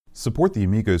Support the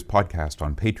Amigos podcast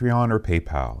on Patreon or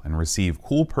PayPal and receive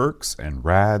cool perks and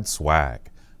rad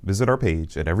swag. Visit our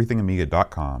page at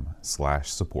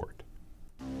everythingamiga.com/support.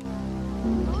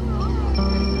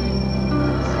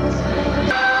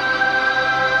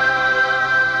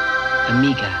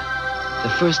 Amiga, the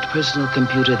first personal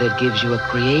computer that gives you a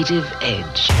creative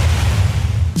edge.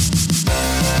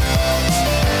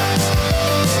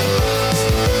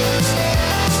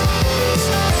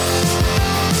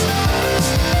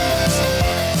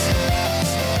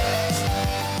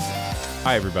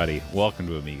 Hi, everybody. Welcome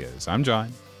to Amigos. I'm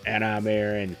John. And I'm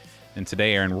Aaron. And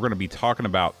today, Aaron, we're going to be talking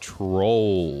about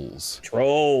trolls.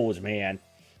 Trolls, man.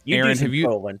 Aaron, have you...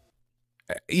 trolling.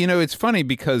 You know, it's funny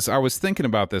because I was thinking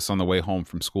about this on the way home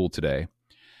from school today.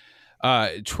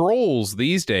 Trolls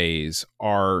these days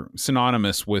are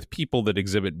synonymous with people that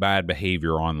exhibit bad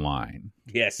behavior online.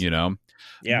 Yes. You know?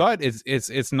 Yeah. But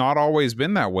it's not always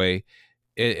been that way.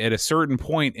 At a certain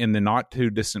point in the not too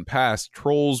distant past,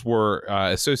 trolls were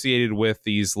associated with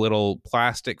these little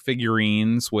plastic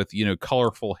figurines with, you know,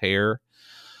 colorful hair.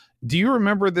 Do you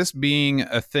remember this being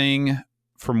a thing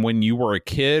from when you were a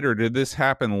kid, or did this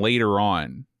happen later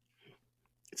on?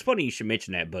 It's funny you should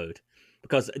mention that, Boat,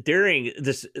 because during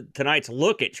tonight's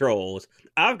look at trolls,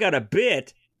 I've got a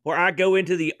bit where I go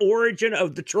into the origin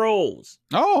of the trolls.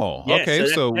 Oh, yes, okay.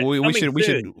 So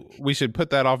we should put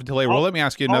that off until later. Well, let me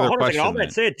ask you another question. All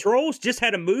that said, Trolls just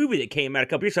had a movie that came out a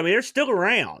couple years ago. I mean, they're still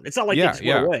around. It's not like they just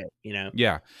went away, you know.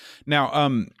 Yeah. Now,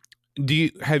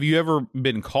 have you ever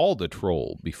been called a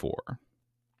troll before?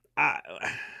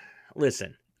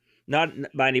 Listen, not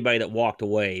by anybody that walked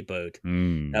away, Boat.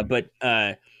 But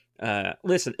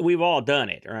listen, we've all done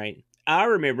it, right? I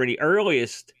remember in the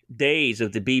earliest days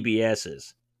of the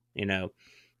BBSs, you know,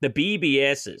 the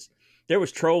BBSs, there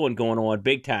was trolling going on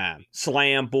big time.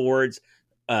 Slam boards,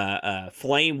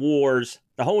 flame wars,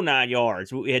 the whole 9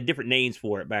 yards. We had different names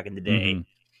for it back in the day. Mm-hmm.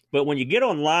 But when you get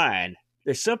online,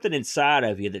 there's something inside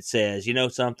of you that says, you know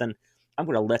something, I'm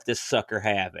going to let this sucker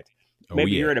have it.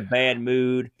 Maybe you're in a bad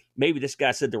mood. Maybe this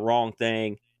guy said the wrong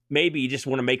thing. Maybe you just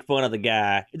want to make fun of the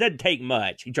guy. It doesn't take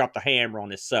much. He dropped the hammer on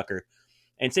this sucker.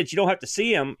 And since you don't have to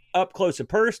see him up close and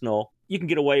personal, you can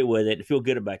get away with it and feel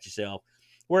good about yourself.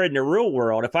 Where in the real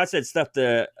world, if I said stuff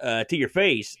to your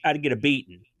face, I'd get a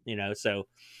beating, you know. So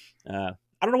I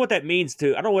don't know what that means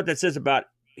I don't know what that says about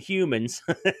humans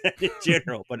in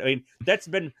general, but I mean that's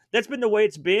been the way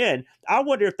it's been. I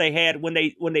wonder if they had when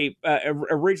they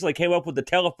originally came up with the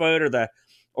telephone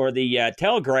or the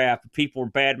telegraph, people were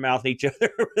bad-mouthing each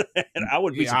other. And I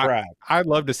would be surprised. I'd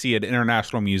love to see an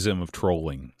international museum of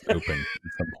trolling open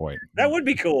at some point. That would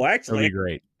be cool, actually. That would be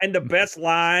great. And the best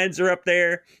lines are up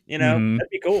there. You know, That'd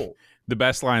be cool. The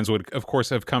best lines would, of course,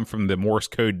 have come from the Morse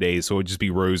code days, so it would just be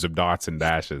rows of dots and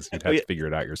dashes. You'd have to figure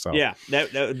it out yourself. Yeah,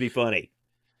 that would be funny.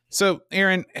 So,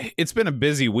 Aaron, it's been a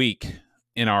busy week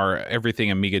in our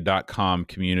everythingamiga.com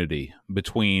community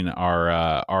between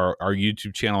our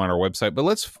YouTube channel and our website, but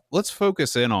let's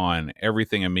focus in on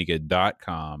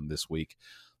everythingamiga.com this week.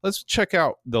 Let's check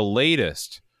out the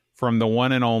latest from the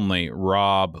one and only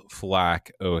Rob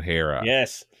Flack O'Hara.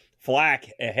 Yes, Flack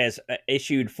has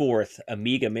issued forth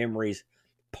Amiga Memories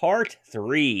Part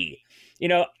 3. You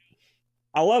know,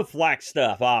 I love Flack's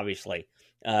stuff, obviously,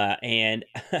 and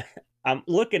I'm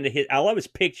looking at I love his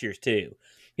pictures too.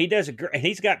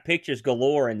 He's got pictures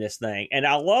galore in this thing, and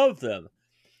I love them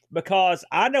because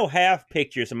I know half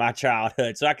pictures of my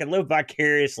childhood, so I can live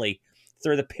vicariously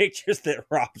through the pictures that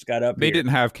Rob's got up They here.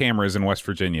 didn't have cameras in West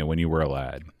Virginia when you were a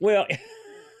lad. Well,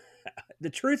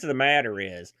 the truth of the matter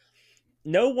is,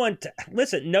 no one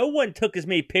took as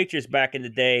many pictures back in the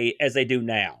day as they do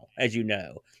now, as you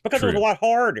know, because It was a lot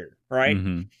harder, right?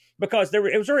 Mm-hmm. Because it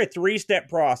was already a 3-step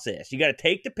process. You got to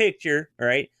take the picture,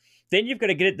 right? Then you've got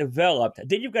to get it developed.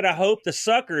 Then you've got to hope the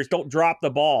suckers don't drop the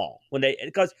ball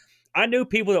because I knew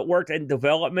people that worked in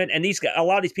development, and a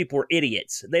lot of these people were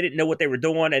idiots. They didn't know what they were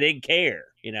doing. They didn't care.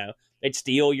 You know, they'd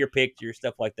steal your pictures,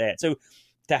 stuff like that. So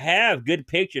to have good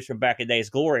pictures from back in the day is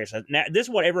glorious. Now, this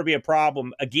won't ever be a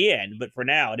problem again, but for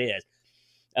now it is.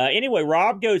 Anyway,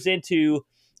 Rob goes into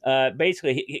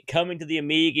basically coming to the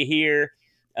Amiga here.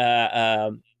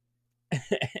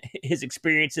 His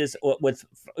experiences with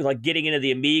like getting into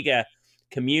the Amiga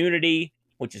community,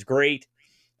 which is great.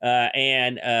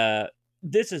 And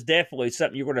this is definitely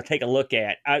something you're going to take a look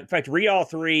at. In fact, read all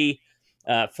 3.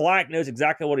 Flack knows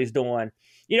exactly what he's doing.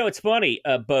 You know, it's funny,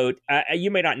 Boat. You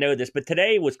may not know this, but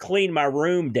today was Clean My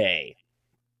Room Day.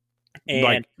 And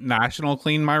like National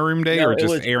Clean My Room Day, or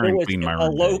just Aaron Clean My Room Day? A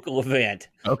local event.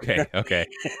 Okay.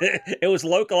 It was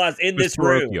localized in this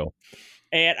room.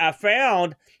 And I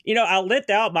found I lent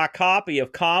out my copy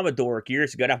of Commodore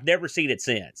years ago, and I've never seen it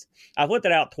since. I've lent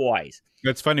it out twice.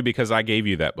 It's funny because I gave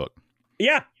you that book.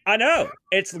 Yeah, I know.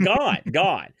 It's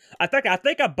gone. I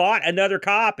think I bought another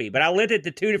copy, but I lent it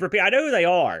to two different people. I know who they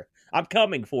are. I'm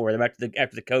coming for them after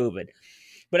the COVID.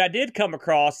 But I did come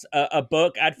across a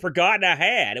book I'd forgotten I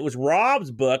had. It was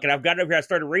Rob's book, and I've got it over here. I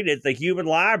started reading it. It's The Human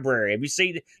Library. Have you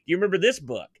seen? Do you remember this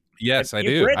book? Yes, I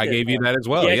do. I gave you that as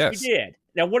well. Yes, you did.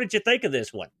 Now, what did you think of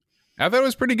this one? I thought it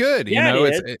was pretty good.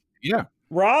 Yeah.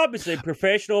 Rob is a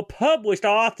professional published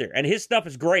author, and his stuff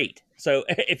is great. So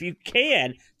if you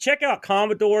can, check out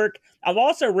Commodore. I've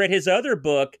also read his other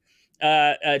book,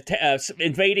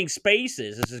 Invading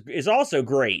Spaces. Is also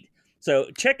great. So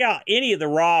check out any of the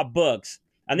Rob books.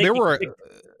 I think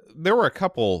there were a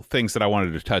couple things that I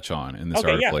wanted to touch on in this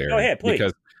article. Yeah, go ahead,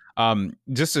 please. Because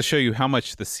just to show you how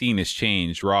much the scene has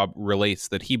changed, Rob relates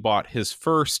that he bought his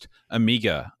first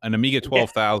Amiga, an Amiga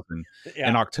 12,000,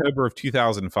 in October of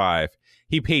 2005.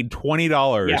 He paid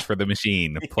 $20 for the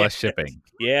machine plus shipping.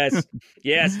 Yes.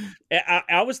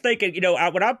 I was thinking,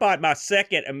 when I bought my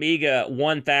second Amiga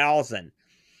 1000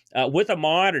 with a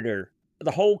monitor,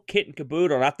 the whole kit and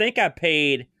caboodle, I think I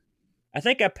paid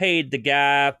the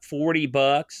guy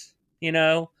 $40,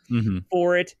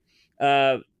 for it.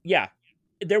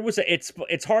 There was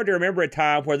it's hard to remember a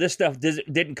time where this stuff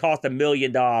didn't cost $1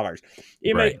 million.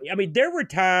 Right. I mean, there were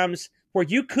times where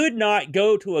you could not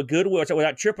go to a Goodwill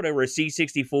without tripping over a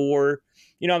C64,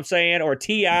 you know what I'm saying, or a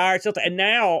TI or something. And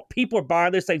now people are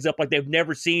buying those things up like they've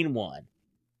never seen one.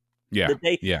 Yeah.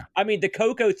 I mean, the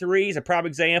Coco 3 is a prime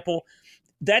example.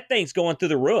 That thing's going through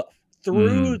the roof. The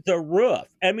roof.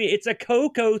 I mean, it's a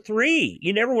Coco 3.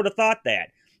 You never would have thought that.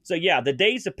 So, the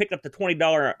days of picking up the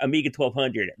 $20 Amiga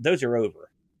 1200, those are over.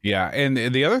 Yeah, and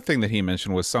the other thing that he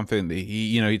mentioned was something that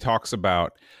he talks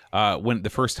about when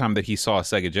the first time that he saw a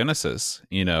Sega Genesis,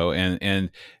 and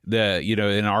the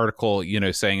an article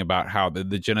saying about how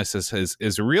the Genesis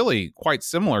is really quite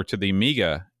similar to the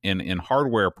Amiga in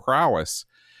hardware prowess.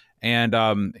 And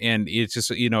it's just,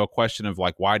 a question of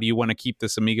like, why do you want to keep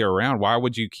this Amiga around? Why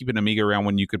would you keep an Amiga around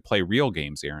when you could play real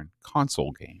games, Aaron?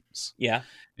 Console games. Yeah.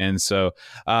 And so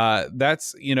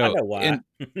that's, I know why.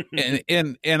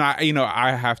 and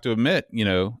I have to admit,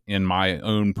 in my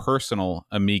own personal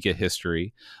Amiga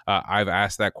history, I've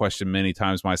asked that question many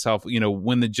times myself.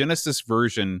 When the Genesis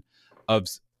version of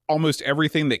almost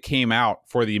everything that came out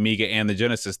for the Amiga and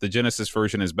the Genesis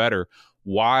version is better.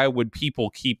 Why would people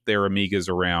keep their Amigas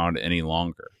around any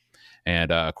longer?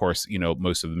 And of course,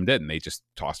 most of them didn't. They just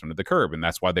tossed them to the curb, and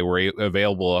that's why they were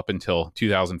available up until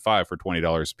 2005 for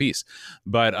 $20 a piece.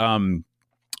 But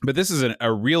this is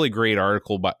a really great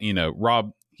article. But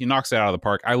Rob, he knocks it out of the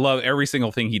park. I love every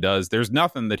single thing he does. There's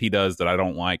nothing that he does that I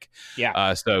don't like.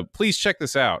 Yeah. So please check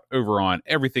this out over on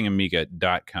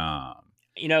everythingamiga.com.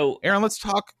 Aaron, let's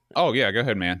talk. Oh yeah, go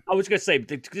ahead, man. I was going to say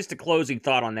just a closing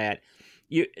thought on that.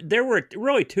 There were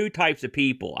really two types of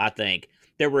people, I think.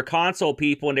 There were console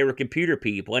people and there were computer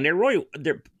people, and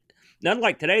they're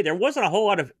unlike today. There wasn't a whole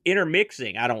lot of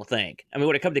intermixing, I don't think. I mean,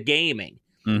 when it comes to gaming,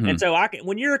 and so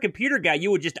when you're a computer guy,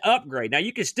 you would just upgrade. Now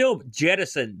you can still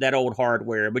jettison that old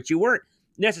hardware, but you weren't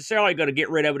necessarily going to get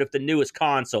rid of it if the newest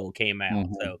console came out.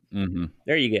 So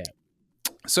there you go.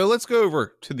 So let's go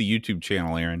over to the YouTube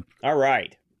channel, Aaron. All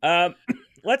right,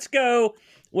 let's go.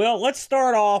 Well, let's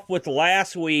start off with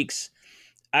last week's.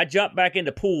 I jumped back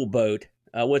into Pool Boat.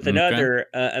 With another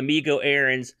Amigo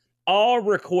Aaron's all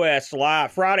requests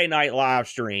live Friday night live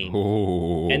stream.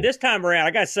 Ooh. And this time around,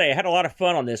 I got to say, I had a lot of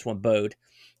fun on this one, Boat.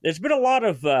 There's been a lot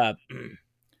of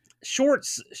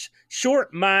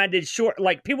short-minded,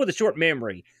 like people with a short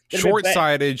memory.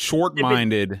 Short-sighted,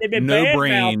 short-minded, no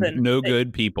brain, no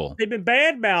good people. They've been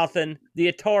bad-mouthing the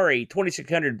Atari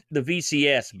 2600, the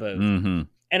VCS, Boat.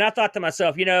 And I thought to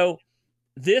myself,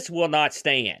 this will not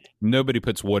stand. Nobody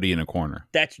puts Woody in a corner.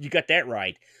 You got that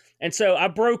right. And so I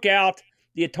broke out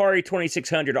the Atari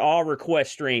 2600 all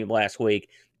request stream last week,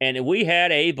 and we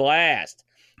had a blast.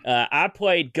 I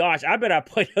played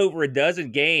over a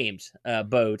dozen games,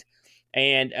 Boat,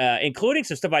 and including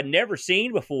some stuff I'd never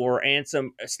seen before and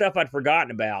some stuff I'd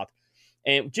forgotten about.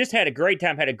 And just had a great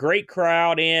time, had a great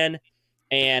crowd in.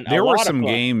 And there were some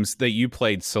games that you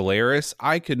played, Solaris.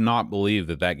 I could not believe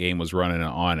that game was running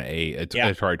on a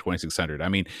Atari 2600. I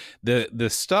mean, the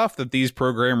stuff that these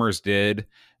programmers did,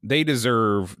 they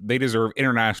deserve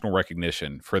international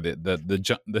recognition for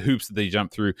the hoops that they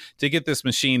jumped through to get this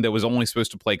machine that was only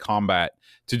supposed to play combat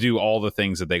to do all the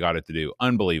things that they got it to do.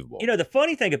 Unbelievable. The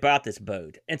funny thing about this,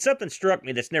 Boat, and something struck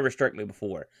me that's never struck me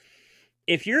before.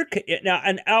 If you're now,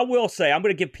 and I will say, I'm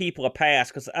going to give people a pass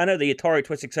because I know the Atari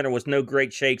 2600 was no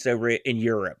great shakes over in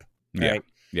Europe. Right?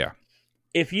 Yeah.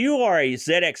 if you are a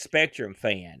ZX Spectrum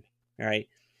fan, right,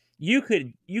 you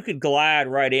could glide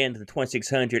right into the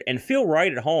 2600 and feel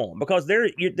right at home, because there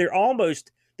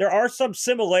are some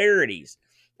similarities,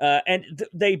 and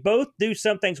they both do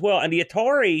some things well. And the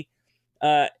Atari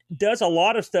does a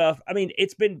lot of stuff. I mean,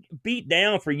 it's been beat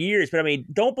down for years, but I mean,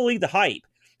 don't believe the hype.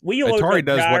 Atari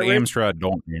does what Amstrad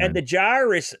don't. Man. And the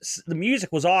Gyrus, the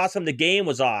music was awesome. The game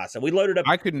was awesome. We loaded up.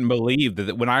 I couldn't believe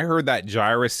that when I heard that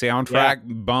Gyrus soundtrack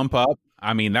bump up.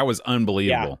 I mean, that was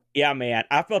unbelievable. Yeah, man.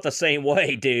 I felt the same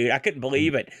way, dude. I couldn't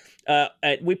believe it.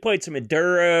 We played some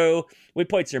Enduro. We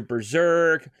played some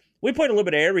Berserk. We played a little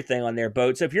bit of everything on their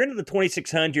boat. So if you're into the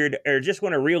 2600 or just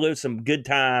want to relive some good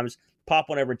times, pop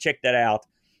on over and check that out.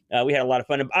 We had a lot of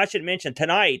fun. I should mention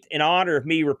tonight, in honor of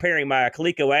me repairing my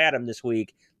Coleco Atom this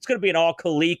week, it's going to be an all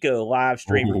Coleco live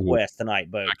stream request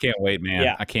tonight, Bo. I can't wait, man.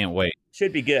 Yeah. I can't wait.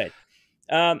 Should be good.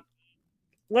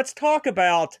 Let's talk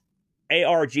about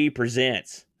ARG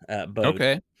Presents, Bo.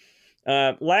 Okay.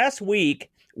 Last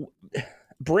week,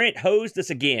 Brent hosed us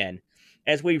again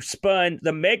as we've spun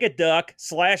the Mega Duck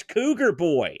 / Cougar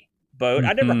Boy boat.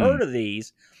 I never heard of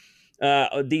these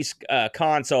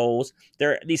consoles.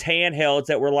 They're these handhelds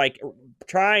that were like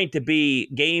trying to be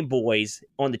Game Boys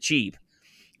on the cheap.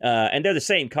 And they're the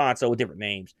same console with different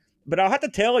names. But I'll have to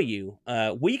tell you,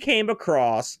 we came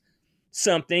across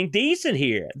something decent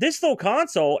here. This little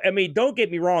console, I mean, don't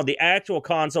get me wrong, the actual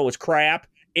console is crap.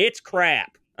 It's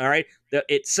crap, all right?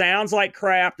 It sounds like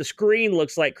crap, the screen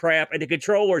looks like crap, and the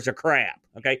controllers are crap,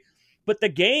 okay? But the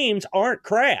games aren't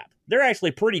crap. They're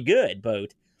actually pretty good,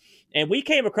 Boat. And we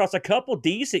came across a couple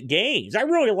decent games. I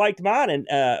really liked mine,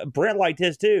 and Brent liked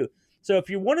his too. So if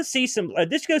you want to see some,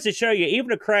 this goes to show you,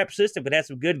 even a crap system could have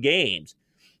some good games,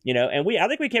 you know. And I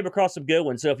think we came across some good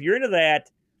ones. So if you're into that,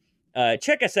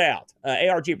 check us out.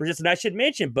 ARG Presents. And I should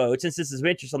mention, Bo, since this is of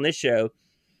interest on this show,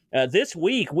 this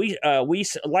week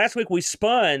last week we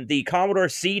spun the Commodore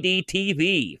CD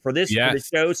TV for this for the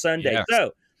show Sunday. Yes.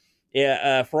 So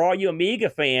for all you Amiga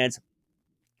fans,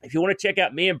 if you want to check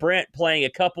out me and Brent playing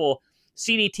a couple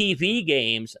CD TV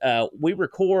games, we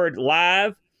record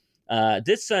live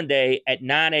this Sunday at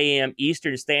 9 a.m.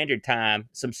 Eastern Standard Time,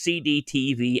 some CD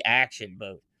TV action,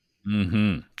 Bo.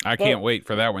 I can't wait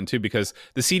for that one, too, because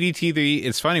the CD TV,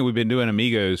 it's funny, we've been doing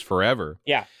Amigos forever.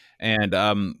 Yeah. And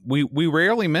we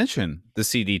rarely mention the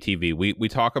CD TV. We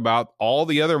talk about all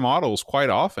the other models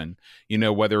quite often, you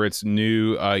know, whether it's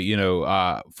new,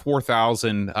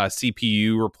 4,000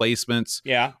 CPU replacements,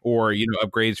 or, you know,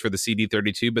 upgrades for the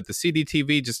CD32. But the CD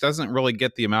TV just doesn't really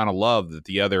get the amount of love that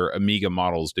the other Amiga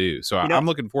models do. So I'm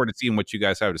looking forward to seeing what you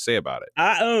guys have to say about it.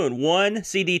 I own one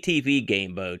CD TV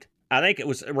game mode. I think it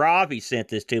was Ravi sent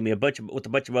this to me with a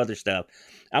bunch of other stuff.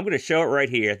 I'm going to show it right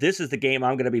here. This is the game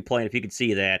I'm going to be playing, if you can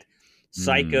see that.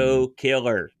 Psycho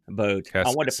Killer Boat. I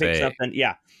want to pick something.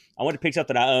 Yeah, I want to pick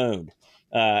something I owned.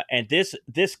 And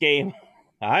this game,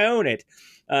 I own it.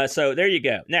 So there you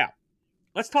go. Now,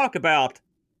 let's talk about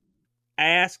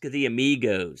Ask the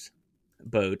Amigos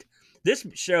Boat. This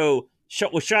show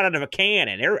was shot out of a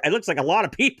cannon. It looks like a lot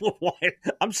of people.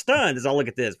 I'm stunned as I look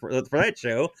at this for that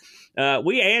show.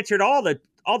 We answered all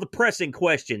the pressing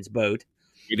questions, Boat.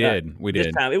 We did. This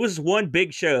time. It was one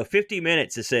big show, 50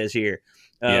 minutes, it says here,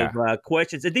 of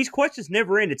questions. And these questions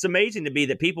never end. It's amazing to me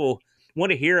that people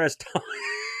want to hear us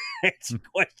answer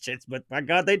questions, but my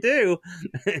God, they do.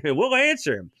 We'll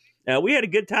answer them. We had a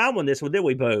good time on this one, didn't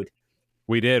we, Boat?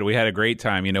 We did. We had a great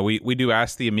time. You know, we do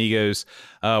Ask the Amigos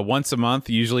once a month,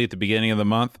 usually at the beginning of the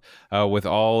month, with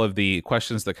all of the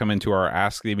questions that come into our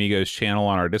Ask the Amigos channel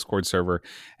on our Discord server.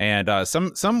 And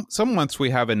some months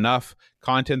we have enough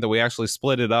content that we actually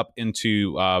split it up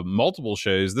into multiple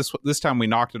shows. This time we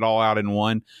knocked it all out in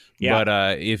one. Yeah.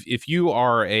 But if you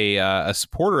are a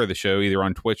supporter of the show, either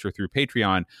on Twitch or through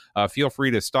Patreon, feel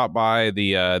free to stop by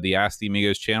the Ask the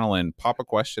Amigos channel and pop a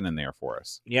question in there for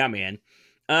us. Yeah, man.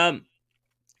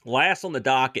 Last on the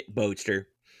docket, Boatster,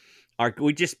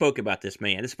 we just spoke about this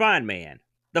man, the Spine Man,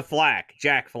 the Flack,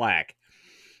 Jack Flack,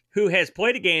 who has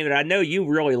played a game that I know you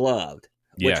really loved,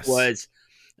 which was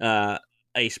a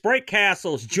Sprite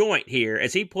Castle's joint here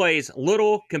as he plays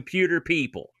Little Computer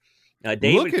People.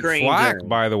 David Crane Flack, Jones.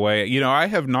 By the way. You know, I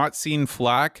have not seen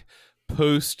Flack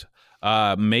post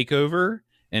makeover,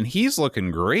 and he's looking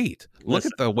great. Look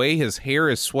at the way his hair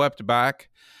is swept back.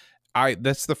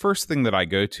 That's the first thing that I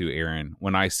go to, Aaron,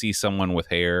 when I see someone with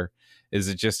hair. Is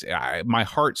it just my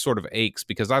heart sort of aches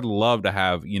because I'd love to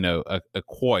have, you know, a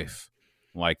coif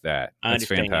like that. That's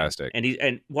fantastic.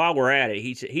 And while we're at it,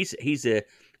 he's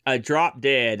a drop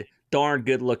dead, darn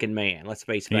good looking man. Let's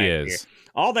face it. He is. Here.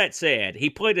 All that said, he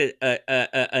played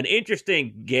an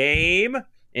interesting game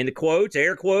in the quotes,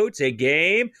 air quotes, a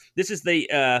game. This is the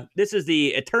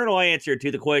eternal answer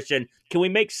to the question: can we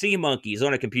make sea monkeys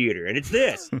on a computer? And it's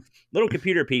this little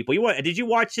computer people. Did you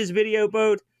watch his video,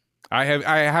 Boat? I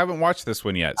haven't watched this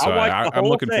one yet, so I'm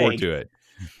looking forward to it.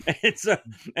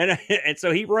 And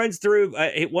so he runs through.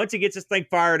 Once he gets this thing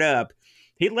fired up,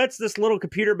 he lets this little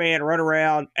computer man run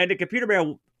around, and the computer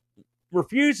man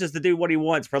refuses to do what he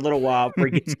wants for a little while before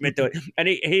he gets into it. And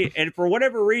and for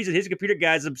whatever reason, his computer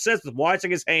guy is obsessed with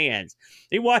washing his hands.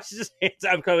 He washes his hands.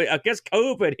 I guess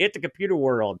COVID hit the computer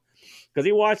world because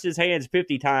he washed his hands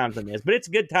 50 times on this. But it's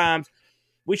good times.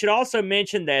 We should also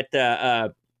mention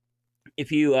that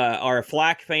if you are a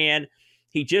Flack fan,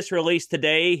 he just released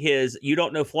today his You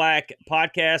Don't Know Flack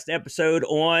podcast episode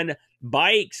on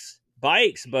bikes,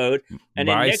 Boat. And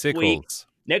then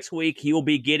next week he will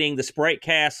be getting the Sprite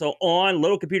Castle on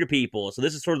Little Computer People. So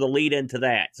this is sort of the lead into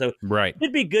that. So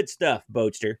it'd be good stuff,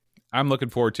 Boatster. I'm looking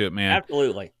forward to it, man.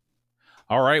 Absolutely.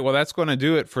 All right, well, that's going to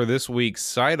do it for this week's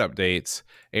site updates.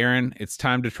 Aaron, it's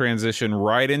time to transition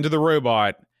right into the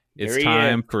robot. It's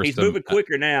time for He's moving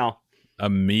quicker now.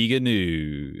 Amiga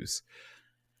news.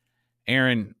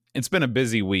 Aaron, it's been a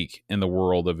busy week in the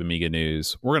world of Amiga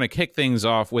news. We're going to kick things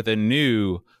off with a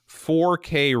new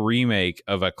 4K remake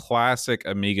of a classic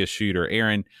Amiga shooter.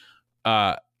 Aaron,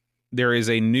 there is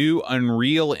a new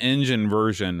Unreal Engine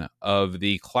version of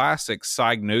the classic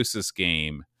Psygnosis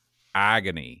game,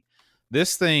 Agony.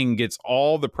 This thing gets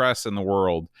all the press in the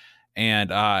world, and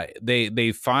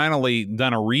they finally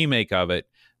done a remake of it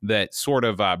that sort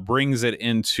of brings it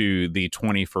into the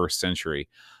 21st century.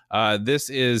 This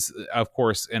is, of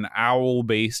course, an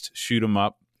owl-based shoot 'em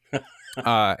up.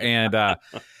 Did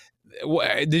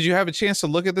you have a chance to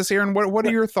look at this, Aaron? What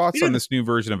are your thoughts on this new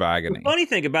version of Agony? The funny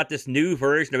thing about this new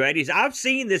version of Agony is I've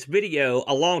seen this video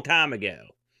a long time ago.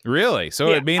 Really? So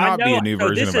it may not be a new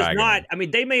version of Agony.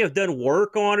 They may have done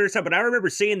work on it or something, but I remember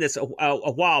seeing this a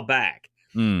while back.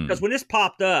 Because when this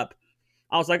popped up,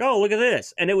 I was like, oh, look at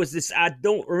this. And it was this, I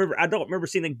don't remember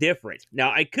seeing anything different.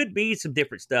 Now, it could be some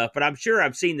different stuff, but I'm sure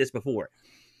I've seen this before.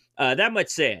 That much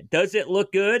said. Does it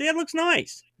look good? It looks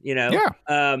nice, Yeah.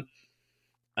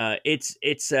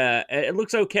 It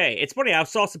looks okay. It's funny, I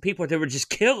saw some people that were just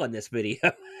killing this video.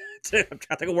 I'm trying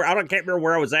to think of can't remember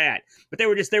where I was at, but they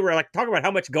were like talking about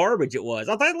how much garbage it was.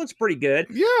 I thought it looks pretty good.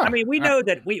 Yeah. I mean, we know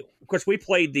that we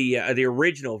played the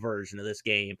original version of this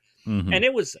game, and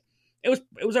it was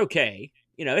okay.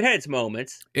 It had its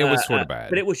moments. It was sort of bad,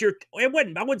 but it wasn't. I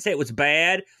wouldn't say it was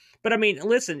bad, but I mean,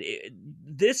 listen,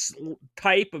 this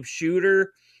type of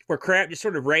shooter where crap just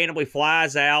sort of randomly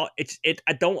flies out.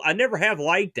 I never have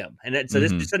liked them, and so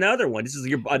this is another one. This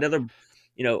is another.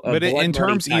 But in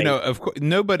terms, of course,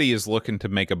 nobody is looking to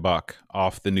make a buck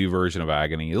off the new version of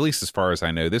Agony. At least as far as I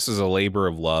know, this is a labor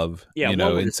of love. Yeah,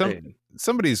 and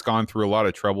somebody's gone through a lot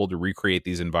of trouble to recreate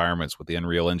these environments with the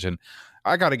Unreal Engine.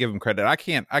 I got to give them credit. I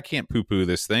can't poo-poo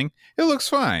this thing. It looks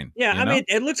fine. Yeah, I mean,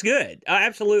 it looks good.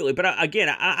 Absolutely. But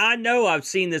again, I know I've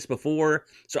seen this before,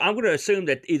 so I'm going to assume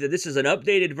that either this is an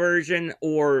updated version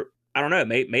or, I don't know,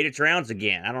 made its rounds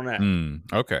again. I don't know.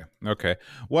 Okay.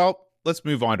 Well, let's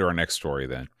move on to our next story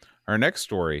then. Our next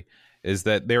story is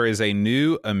that there is a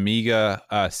new Amiga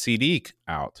CD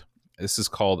out. This is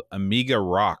called Amiga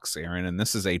Rocks, Aaron, and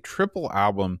this is a triple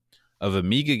album of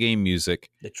Amiga game music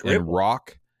in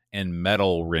rock and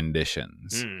metal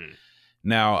renditions.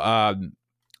 Now,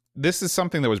 this is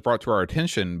something that was brought to our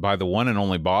attention by the one and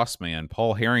only boss man,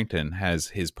 Paul Harrington, has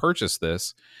purchased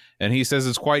this, and he says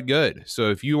it's quite good.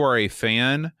 So if you are a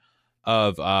fan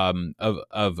of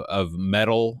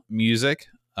metal music,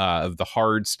 of the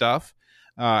hard stuff,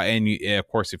 and of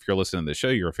course, if you're listening to the show,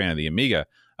 you're a fan of the Amiga.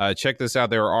 Check this out.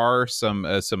 There are some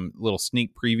little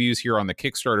sneak previews here on the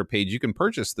Kickstarter page. You can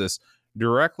purchase this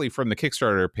directly from the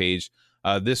Kickstarter page.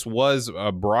 This was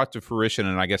brought to fruition,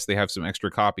 and I guess they have some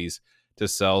extra copies to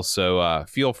sell. So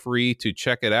feel free to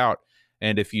check it out.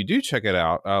 And if you do check it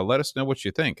out, let us know what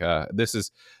you think. This is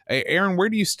Aaron. Where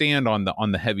do you stand on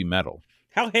the heavy metal?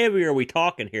 How heavy are we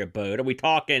talking here, Bud? Are we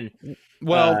talking?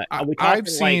 Well, I've like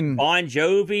seen Bon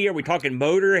Jovi. Are we talking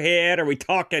Motorhead? Are we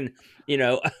talking?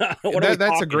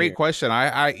 That's a great question.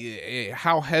 I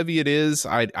how heavy it is,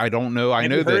 I don't know. I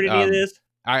know you heard that any of this?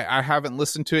 I haven't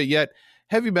listened to it yet.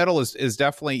 Heavy metal is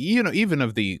definitely, even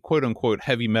of the quote unquote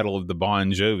heavy metal of the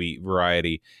Bon Jovi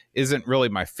variety, isn't really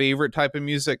my favorite type of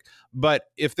music. But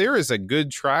if there is a good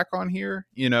track on here,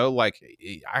 like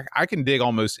I can dig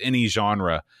almost any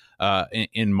genre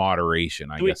in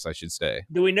moderation, I guess I should say.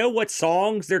 Do we know what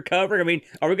songs they're covering? I mean,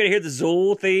 are we going to hear the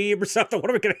Zool theme or something? What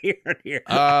are we going to hear in here?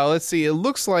 Let's see. It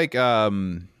looks like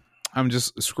I'm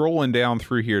just scrolling down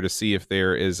through here to see if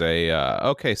there is a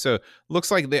okay, so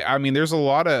looks like there's a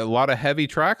lot of heavy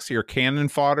tracks here. Cannon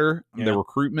Fodder, the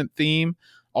recruitment theme,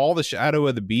 all the Shadow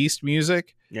of the Beast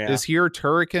music is here.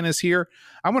 Turrican is here.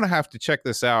 I'm gonna have to check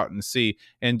this out and see.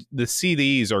 And the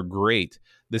CDs are great.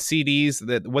 The CDs,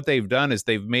 that what they've done is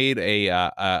they've made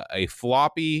a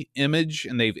floppy image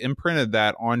and they've imprinted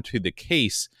that onto the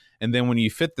case, and then when you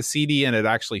fit the CD in, it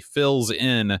actually fills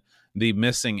in the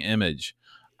missing image.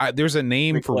 There's a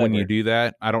name for when you do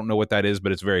that. I don't know what that is,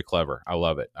 but it's very clever. I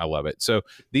love it. So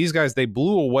these guys, they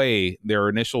blew away their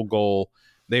initial goal.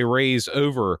 They raised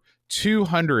over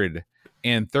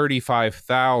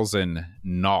 235,000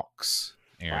 NOKs.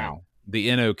 Wow. The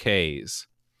NOKs.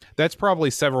 That's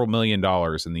probably several $1 million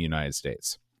in the United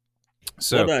States.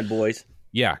 So well done, boys.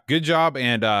 Yeah, good job.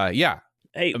 And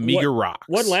hey, Amiga rocks.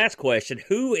 One last question.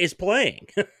 Who is playing?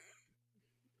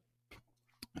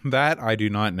 That I do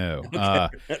not know.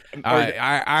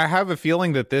 I have a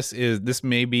feeling that this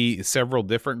may be several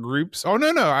different groups. Oh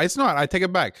no, it's not. I take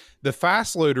it back. The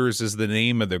Fast Loaders is the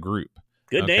name of the group.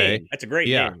 Good name. That's a great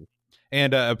name.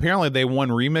 And apparently they won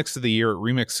Remix of the Year at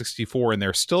Remix 64, and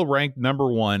they're still ranked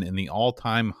 #1 in the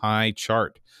all-time high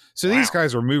chart. So these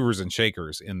guys are movers and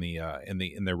shakers in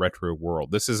the retro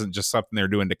world. This isn't just something they're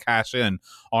doing to cash in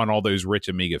on all those rich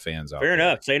Amiga fans out there. Fair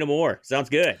enough. Say no more. Sounds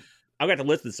good. I've got to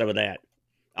listen to some of that.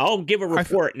 I'll give a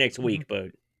report next week,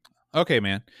 Bud. Okay,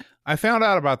 man. I found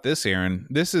out about this, Aaron.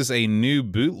 This is a new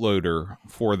bootloader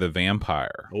for the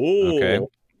Vampire. Ooh. Okay.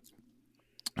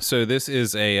 So this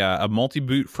is a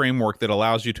multi-boot framework that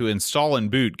allows you to install and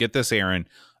boot, get this, Aaron,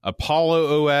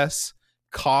 Apollo OS,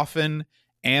 Coffin,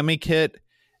 AmiKit,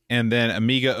 and then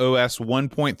Amiga OS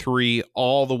 1.3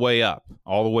 all the way up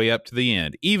to the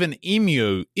end. Even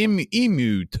Emutos.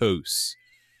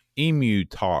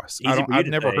 I've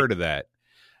never heard of that.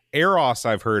 Eros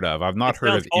I've heard of. I've not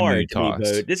heard of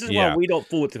Emutos. This is why we don't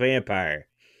fool with the Vampire.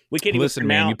 We can't even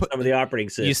pronounce some of the operating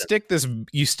systems.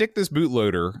 You stick this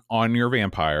bootloader on your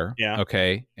Vampire,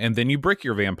 okay, and then you brick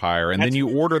your Vampire, and then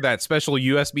you order that special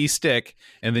USB stick,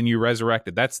 and then you resurrect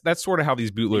it. That's sort of how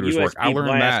these bootloaders work. I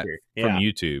learned that from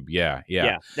YouTube. Yeah.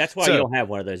 That's why you don't have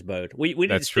one of those, Bode. We need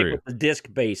to stick with the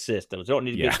disc-based systems. We don't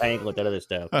need to get tangled with that other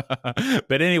stuff.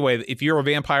 But anyway, if you're a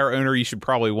Vampire owner, you should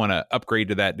probably want to upgrade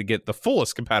to that to get the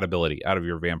fullest compatibility out of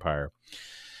your Vampire.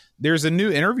 There's a new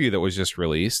interview that was just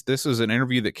released. This is an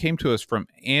interview that came to us from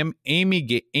Amy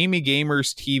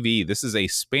Gamers TV. This is a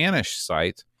Spanish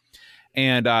site,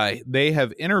 and they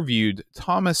have interviewed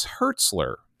Thomas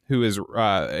Hertzler, who was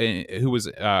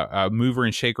a mover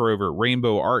and shaker over at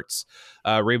Rainbow Arts.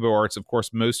 Rainbow Arts, of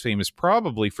course, most famous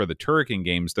probably for the Turrican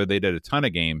games, though they did a ton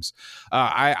of games.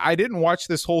 I didn't watch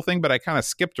this whole thing, but I kind of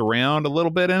skipped around a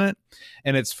little bit in it.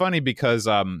 And it's funny because,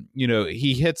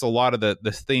 he hits a lot of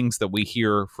the things that we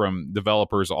hear from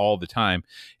developers all the time.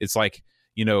 It's like,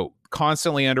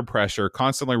 constantly under pressure,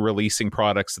 constantly releasing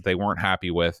products that they weren't happy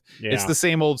with. Yeah. It's the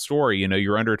same old story.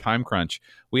 You're under a time crunch.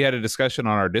 We had a discussion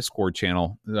on our Discord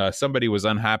channel. Somebody was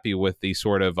unhappy with the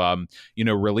sort of,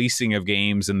 releasing of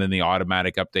games and then the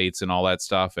automatic updates and all that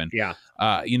stuff. And,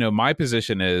 my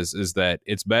position is that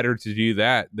it's better to do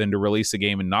that than to release a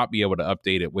game and not be able to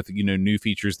update it with, new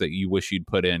features that you wish you'd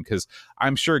put in. Because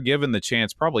I'm sure given the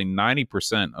chance, probably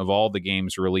 90% of all the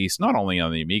games released, not only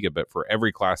on the Amiga, but for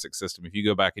every classic system, if you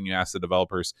go back and you ask the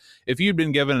developers, if you'd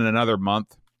been given another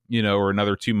month, or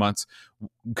another 2 months,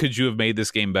 could you have made this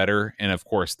game better? And of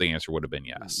course, the answer would have been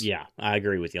yes. Yeah, I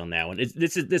agree with you on that one.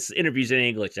 This interview's in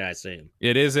English, I assume.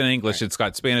 It is in English. Right. It's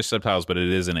got Spanish subtitles, but it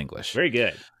is in English. Very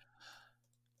good.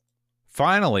 We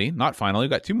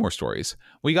got 2 more stories.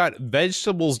 We got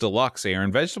Vegetables Deluxe,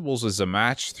 Aaron. Vegetables is a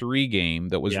match 3 game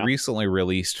that was recently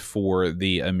released for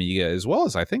the Amiga, as well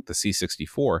as I think the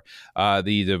C64.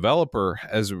 The developer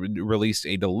has released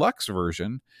a deluxe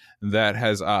version that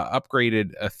has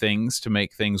upgraded things to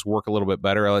make things work a little bit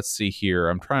better. Let's see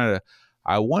here.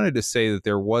 I wanted to say that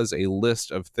there was a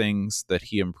list of things that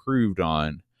he improved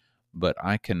on, but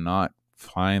I cannot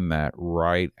find that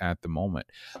right at the moment.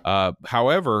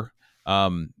 However,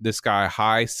 this guy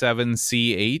High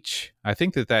 7CH, I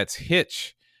think that's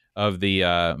Hitch of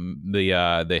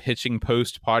the Hitching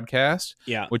Post podcast,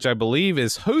 which I believe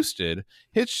is hosted.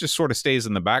 Hitch just sort of stays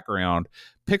in the background.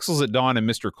 Pixels at Dawn and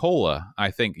Mr. Cola,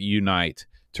 I think, unite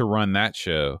to run that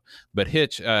show. But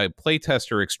Hitch,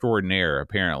 playtester extraordinaire,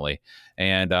 apparently,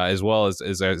 and as well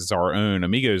as our own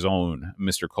Amigo's own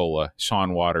Mr. Cola,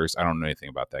 Sean Waters. I don't know anything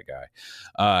about that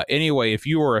guy. Anyway, if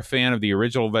you are a fan of the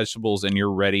original Vegetables and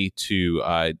you're ready to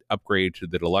upgrade to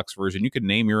the deluxe version, you can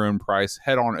name your own price.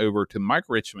 Head on over to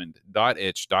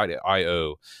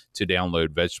mikerichmond.itch.io to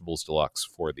download Vegetables Deluxe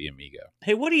for the Amiga.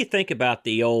 Hey, what do you think about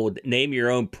the old name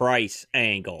your own price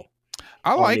angle?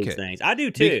 I like it. Things? I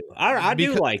do too. I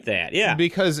do like that. Yeah.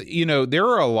 Because, there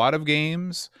are a lot of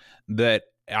games that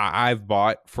I've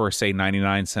bought for, say,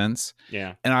 99 cents.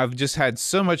 Yeah. And I've just had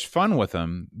so much fun with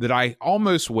them that I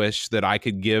almost wish that I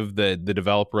could give the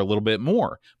developer a little bit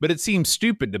more. But it seems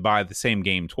stupid to buy the same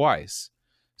game twice.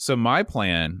 So my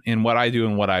plan in what I do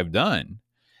and what I've done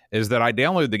is that I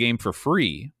download the game for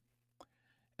free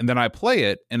and then I play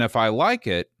it. And if I like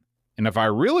it, and if I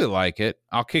really like it,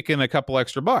 I'll kick in a couple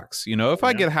extra bucks. If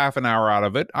I get half an hour out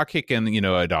of it, I'll kick in,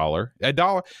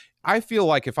 $1. I feel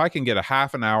like if I can get a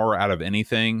half an hour out of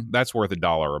anything, that's worth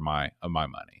 $1 of my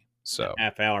money. So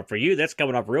half hour for you, that's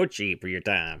coming off real cheap for your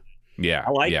time. Yeah, I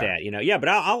like that. Yeah, but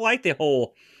I like the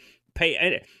whole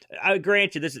pay. I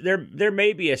grant you this. There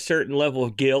may be a certain level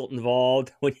of guilt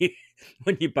involved when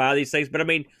you buy these things, but I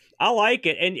mean, I like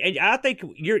it, and I think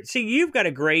you've got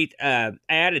a great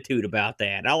attitude about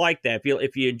that. I like that.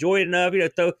 If you enjoy it enough,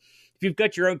 if you've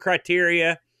got your own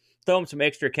criteria, throw them some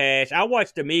extra cash. I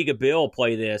watched Amiga Bill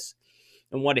play this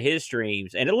in one of his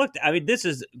streams, and it looked. I mean, this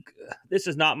is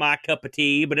not my cup of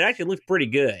tea, but it actually looks pretty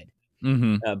good.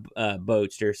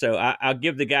 Boatster. So I'll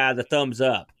give the guy the thumbs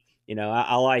up.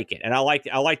 I like it, and I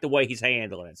like the way he's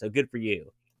handling it. So good for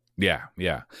you.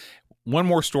 Yeah. One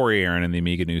more story, Aaron, in the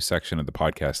Amiga News section of the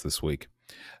podcast this week.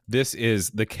 This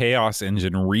is the Chaos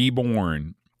Engine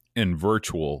reborn in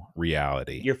virtual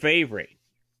reality. Your favorite.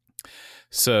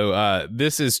 So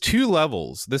this is 2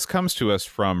 levels. This comes to us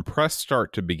from Press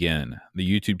Start to Begin,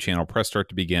 the YouTube channel Press Start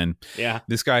to Begin. Yeah.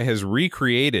 This guy has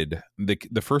recreated the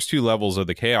first 2 levels of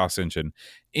the Chaos Engine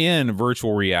in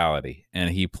virtual reality, and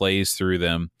he plays through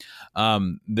them.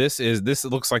 This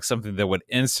looks like something that would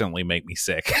instantly make me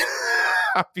sick.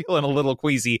 I'm feeling a little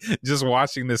queasy just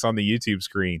watching this on the YouTube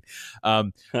screen.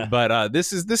 But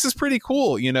this is pretty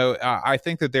cool. I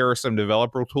think that there are some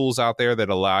developer tools out there that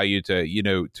allow you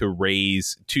to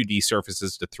raise 2D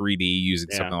surfaces to 3D using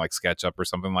something like SketchUp or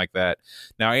something like that.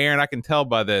 Now, Aaron, I can tell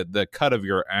by the cut of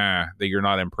your that you're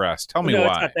not impressed. Tell me why.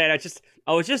 It's not that.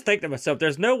 I was just thinking to myself,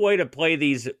 there's no way to play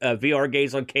these VR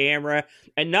games on camera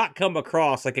and not come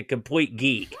across like a complete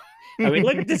geek. I mean,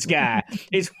 look at this guy.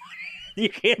 You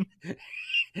can't.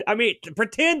 I mean,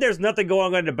 pretend there's nothing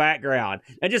going on in the background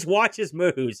and just watch his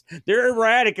moves. They're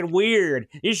erratic and weird.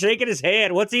 He's shaking his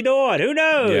head. What's he doing? Who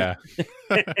knows? Yeah.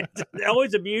 It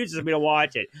always amuses me to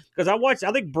watch it because I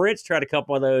think Brent's tried a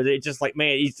couple of those. It's just like,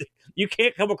 man, you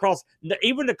can't come across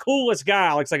even the coolest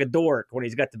guy looks like a dork when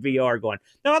he's got the VR going.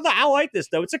 No, I like this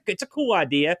though. It's a cool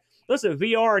idea. Listen,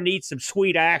 VR needs some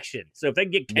sweet action. So if they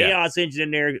can get Chaos Engine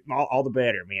in there, all the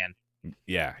better, man.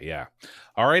 Yeah.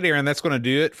 All right, Aaron, that's going to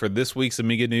do it for this week's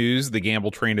Amiga News. The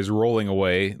gamble train is rolling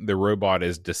away. The robot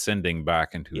is descending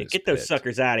back into his Get pit. those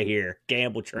suckers out of here,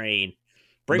 gamble train.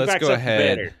 Bring Let's back go something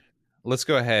ahead. better. Let's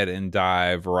go ahead and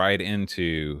dive right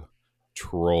into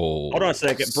Trolls. Hold on a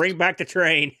second. Bring back the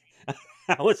train.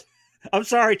 I'm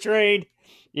sorry, train.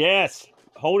 Yes.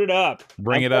 Hold it up.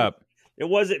 Bring it up. It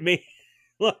wasn't me.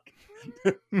 Look.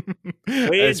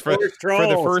 It's for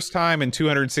the first time in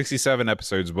 267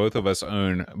 episodes, both of us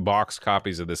own boxed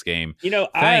copies of this game.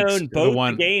 I own both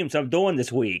the games I'm doing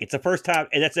this week. It's the first time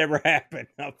that's ever happened.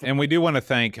 And we do want to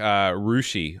thank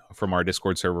Rushi from our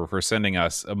Discord server for sending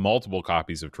us multiple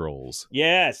copies of Trolls.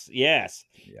 Yes. Yeah.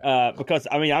 Because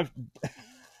I mean,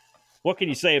 what can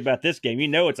you say about this game?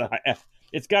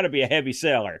 It's got to be a heavy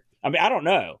seller. I mean, I don't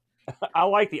know. I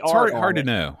like the art. Hard to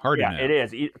know. Hard to know. It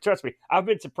is. Trust me, I've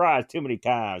been surprised too many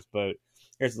times. But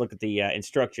here's a look at the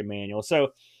instruction manual.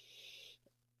 So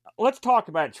let's talk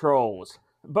about Trolls.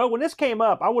 But when this came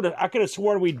up, I could have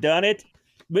sworn we'd done it,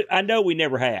 but I know we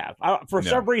never have. For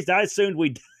some reason, I assumed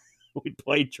we'd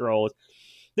played Trolls.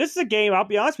 This is a game, I'll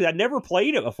be honest with you, I never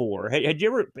played it before. Had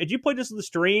you played this on the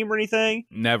stream or anything?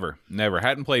 Never.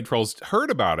 Hadn't played Trolls.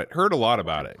 Heard about it. Heard a lot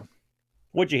about it.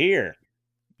 What'd you hear?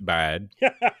 Bad.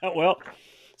 Well,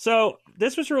 so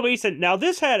this was released, and now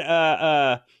this had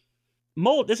a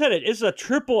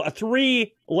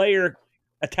 3-layer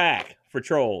attack for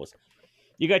Trolls.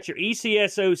 You got your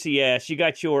ECS OCS, you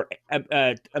got your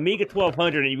Amiga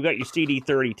 1200, and you got your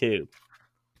CD32.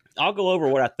 I'll go over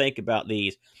what I think about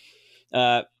these.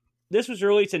 This was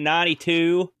released in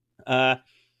 92.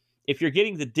 If you're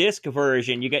getting the disc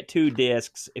version, you get 2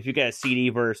 discs. If you got a CD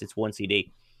version, it's 1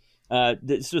 CD.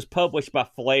 This was published by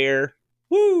Flare.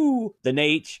 Woo! The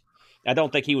Nate. I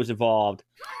don't think he was involved.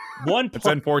 It's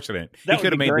unfortunate. He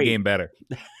could have made the game better.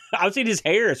 I've seen his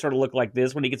hair sort of look like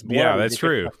this when he gets blood. Yeah, that's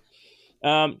true.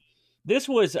 This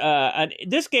was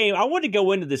this game. I wanted to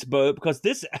go into this boat because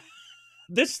this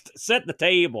set the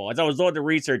table as I was doing the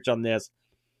research on this.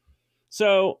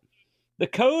 So the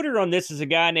coder on this is a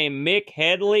guy named Mick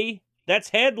Headley. That's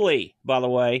Headley, by the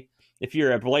way, if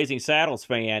you're a Blazing Saddles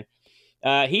fan.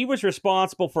 He was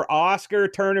responsible for Oscar,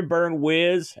 Turn and Burn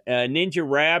Whiz, Ninja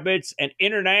Rabbits, and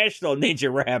International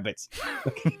Ninja Rabbits.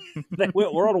 They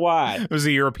went worldwide. It was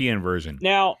the European version.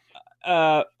 Now,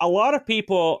 a lot of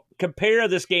people compare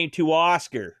this game to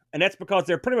Oscar, and that's because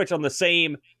they're pretty much on the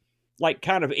same, like,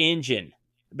 kind of engine,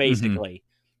 basically.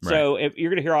 Mm-hmm. So if you're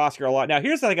going to hear Oscar a lot. Now,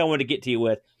 here's the thing I wanted to get to you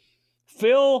with.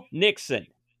 Phil Nixon,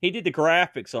 he did the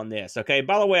graphics on this, okay?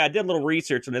 By the way, I did a little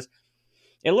research on this.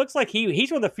 It looks like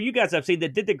he's one of the few guys I've seen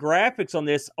that did the graphics on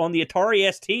this on the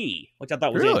Atari ST, which I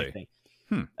thought was interesting.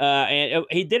 And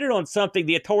he did it on something,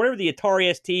 whatever the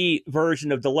Atari ST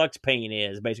version of Deluxe Paint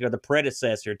is, basically, or the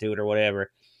predecessor to it or whatever.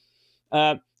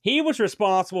 He was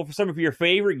responsible for some of your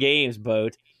favorite games,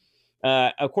 Boat.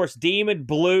 Of course, Demon,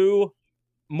 Blue,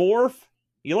 Morph.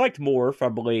 You liked Morph, I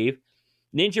believe.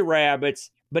 Ninja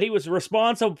Rabbits. But he was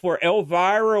responsible for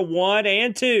Elvira 1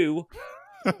 and 2.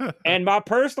 And my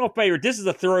personal favorite, this is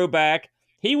a throwback,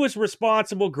 he was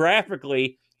responsible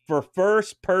graphically for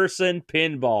first-person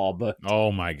pinball. But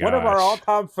oh, my gosh. One of our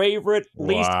all-time favorite,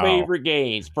 least favorite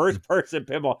games, first-person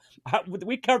pinball.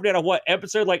 We covered it on,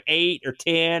 episode like 8 or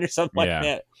 10 or something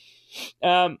like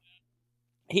that.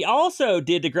 He also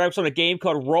did the graphics on a game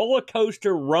called Roller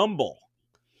Coaster Rumble.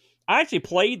 I actually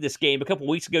played this game a couple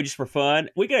weeks ago just for fun.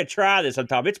 We got to try this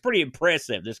sometime. It's pretty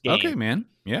impressive, this game. Okay, man.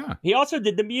 Yeah. He also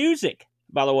did the music,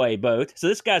 by the way, both. So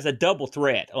this guy's a double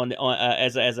threat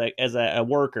as a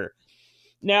worker.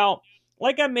 Now,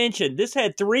 like I mentioned, this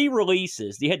had 3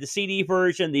 releases. You had the CD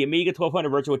version, the Amiga 1200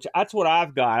 version, which that's what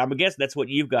I've got. I'm guessing that's what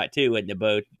you've got too, isn't it,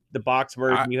 both? The box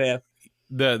version you have.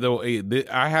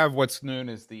 I have what's known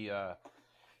as the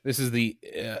this is the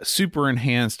super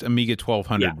enhanced Amiga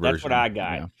 1200 version. That's what I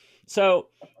got. Yeah. So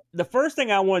the first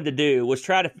thing I wanted to do was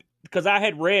try to, because I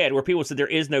had read where people said there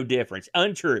is no difference.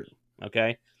 Untrue.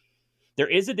 Okay. There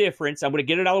is a difference. I'm going to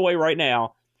get it out of the way right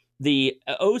now. The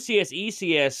OCS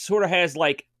ECS sort of has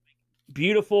like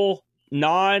beautiful,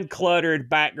 non-cluttered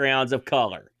backgrounds of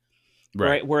color.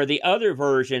 Right. Where the other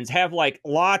versions have like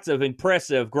lots of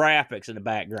impressive graphics in the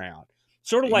background.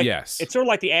 Sort of like, it's sort of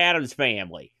like the Addams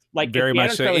Family. Like very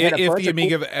much so. If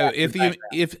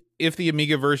the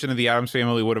Amiga version of the Addams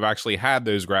Family would have actually had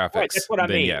those graphics, right, that's what I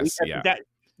mean.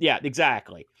 Yes,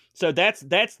 exactly. So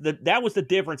that was the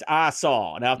difference I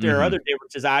saw. Now, if there are other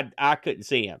differences, I couldn't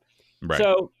see them. Right.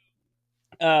 So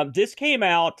this came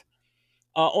out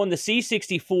on the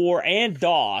C64 and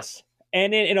DOS,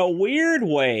 and in a weird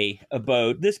way,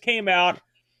 this came out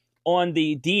on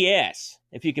the DS,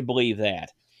 if you can believe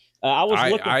that. I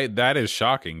was looking. That is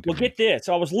shocking. Well, get this.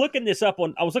 So I was looking this up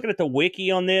I was looking at the wiki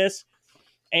on this,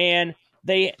 and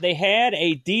they had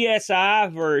a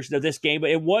DSi version of this game,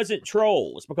 but it wasn't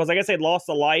Trolls because I guess they'd lost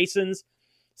the license.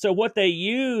 So what they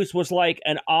used was like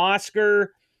an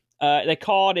Oscar. They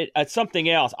called it something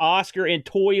else. Oscar in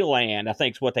Toyland, I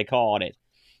think is what they called it.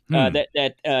 But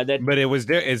it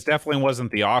definitely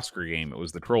wasn't the Oscar game. It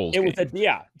was the Trolls game. It was a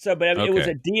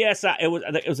DSi.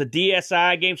 It was a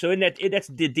DSi game. So that's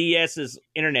the DS's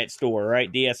internet store, right?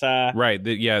 DSi. Right.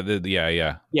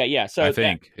 Yeah. So I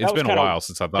think it's been a while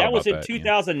since I thought about that. That was in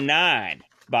 2009,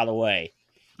 by the way.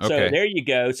 So there you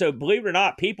go. So believe it or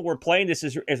not, people were playing this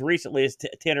as recently as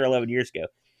 10 or 11 years ago.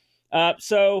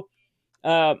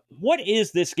 What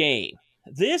is this game?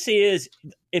 This is,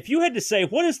 if you had to say,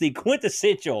 what is the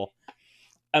quintessential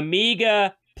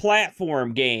Amiga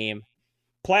platform game,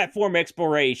 platform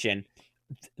exploration,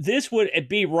 this would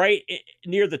be right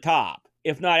near the top.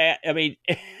 If not,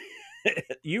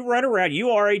 you run around,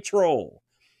 you are a troll,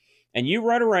 and you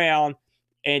run around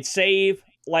and save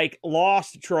like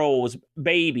lost trolls,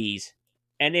 babies,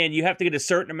 and then you have to get a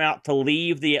certain amount to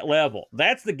leave the level.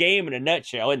 That's the game in a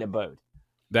nutshell, isn't it, Bode?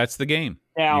 That's the game.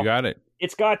 Now, you got it.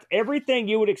 It's got everything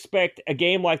you would expect a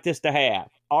game like this to have.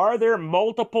 Are there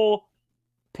multiple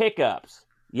pickups?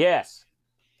 Yes.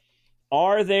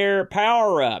 Are there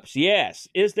power-ups? Yes.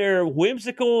 Is there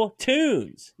whimsical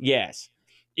tunes? Yes.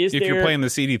 If you're playing the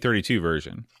CD32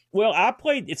 version. Well,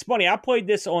 it's funny, I played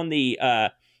this on the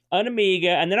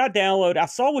Amiga, and then I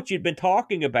saw what you'd been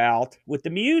talking about with the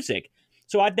music.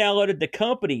 So I downloaded the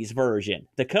company's version.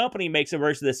 The company makes a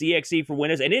version of this EXE for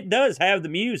Windows, and it does have the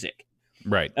music.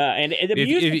 Right. And the If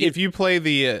music if you play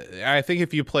the, I think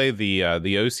if you play the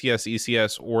OCS,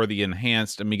 ECS, or the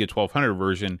enhanced Amiga 1200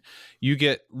 version, you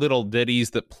get little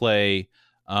ditties that play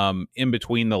in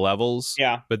between the levels.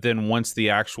 Yeah. But then once the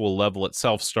actual level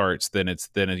itself starts, then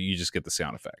you just get the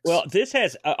sound effects. Well, this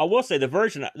has I will say the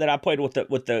version that I played with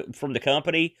the from the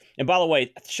company. And by the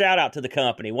way, shout out to the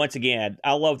company once again.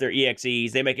 I love their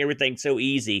EXEs. They make everything so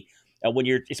easy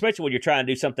especially when you're trying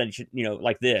to do something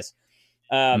like this.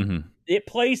 It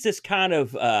plays this kind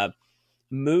of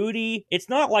moody. It's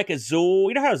not like a Zool.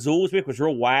 You know how Zool's music was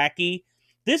real wacky.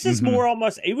 This is more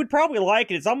almost. You would probably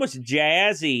like it. It's almost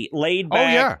jazzy, laid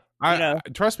back. Oh yeah,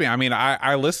 trust me. I mean,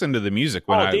 I listened to the music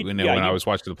when I was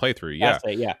watching the playthrough.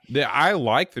 Yeah, I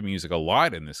like the music a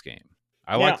lot in this game.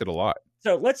 I liked it a lot.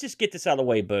 So let's just get this out of the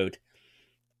way, Boot.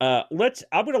 I'm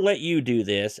going to let you do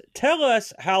this. Tell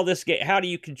us how do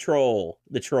you control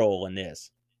the troll in this?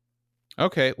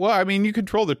 Okay. Well, I mean, you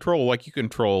control the troll like you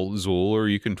control Zool, or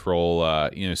you control,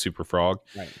 Super Frog.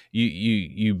 Right.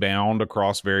 You bound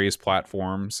across various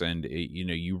platforms, and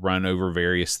you run over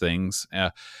various things.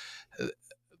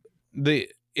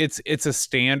 It's a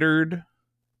standard,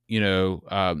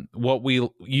 what we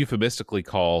euphemistically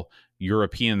call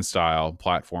European style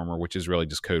platformer, which is really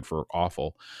just code for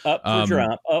awful. Up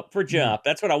for jump.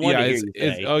 That's what I wanted to hear you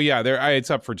say. It's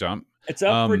up for jump. It's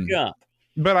up for jump.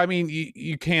 But I mean,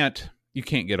 you can't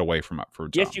get away from up for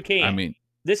jump. Yes, you can. I mean,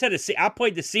 I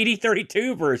played the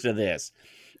CD32 version of this.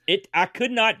 I could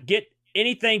not get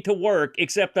anything to work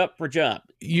except up for jump.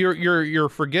 You're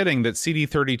forgetting that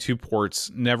CD32 ports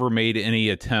never made any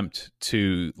attempt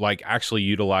to actually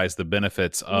utilize the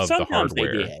benefits of the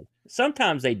hardware.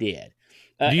 Sometimes they did.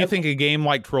 Do you think a game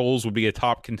like Trolls would be a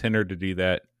top contender to do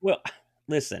that? Well,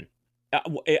 listen,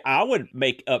 I would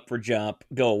make up for jump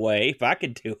go away if I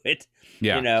could do it.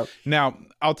 Yeah. Now,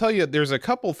 I'll tell you, there's a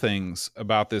couple things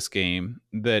about this game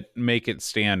that make it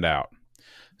stand out.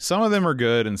 Some of them are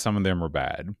good and some of them are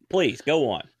bad. Please, go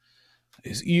on.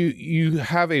 You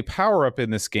have a power-up in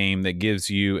this game that gives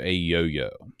you a yo-yo.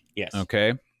 Yes.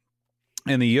 Okay?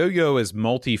 And the yo-yo is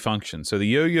multifunction. So the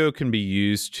yo-yo can be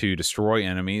used to destroy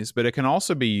enemies, but it can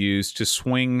also be used to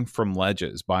swing from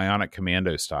ledges, Bionic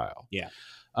Commando style. Yeah.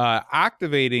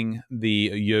 Activating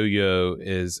the yo-yo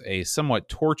is a somewhat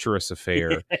torturous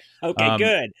affair. Okay,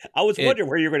 good. I was wondering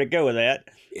where you were going to go with that.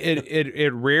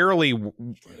 It rarely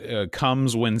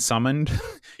comes when summoned.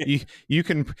 you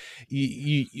can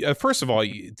first of all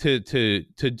to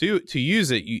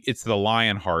use it. It's the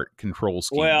Lionheart control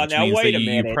scheme. Well, now wait a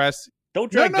minute. You press. Don't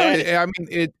drag that. I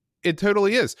mean it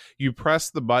totally is. You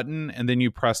press the button and then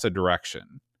you press a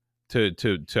direction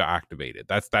to activate it.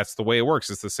 That's the way it works.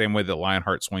 It's the same way that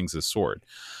Lionheart swings his sword.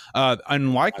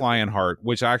 Unlike Lionheart,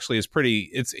 which actually is pretty,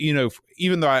 it's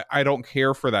even though I don't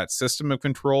care for that system of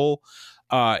control,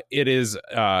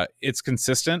 it's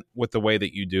consistent with the way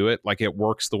that you do it. Like, it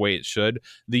works the way it should.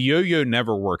 The yo-yo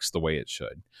never works the way it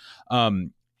should.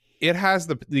 It has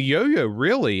the yo-yo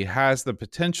really has the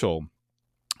potential.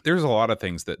 There's a lot of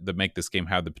things that make this game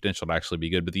have the potential to actually be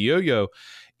good. But the yo-yo,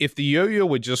 if the yo-yo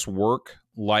would just work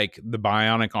like the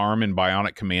Bionic Arm and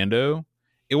Bionic Commando,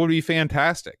 it would be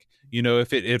fantastic.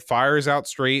 If it fires out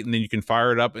straight and then you can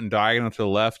fire it up and diagonal to the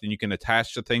left and you can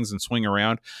attach to things and swing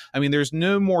around. I mean, there's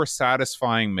no more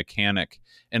satisfying mechanic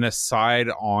in a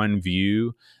side-on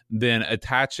view than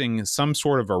attaching some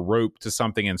sort of a rope to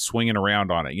something and swinging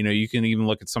around on it. You can even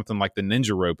look at something like the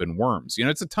ninja rope in Worms.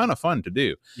 It's a ton of fun to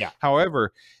do. Yeah.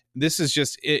 However, this is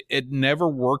just, it never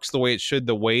works the way it should.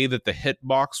 The way that the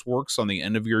hitbox works on the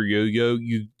end of your yo-yo,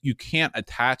 you can't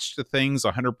attach to things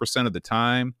 100% of the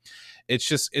time. It's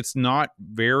just, it's not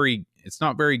very good. It's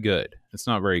not very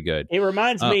good. It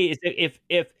reminds me,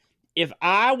 if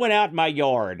I went out in my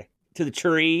yard to the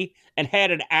tree and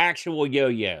had an actual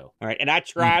yo-yo, all right, and I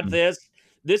tried this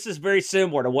is very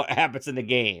similar to what happens in the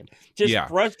game. Just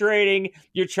frustrating.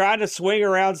 You're trying to swing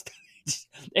around.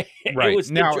 Right.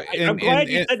 I'm glad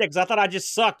you said that, because I thought I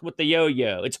just sucked with the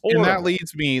yo-yo. It's horrible. And that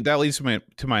leads me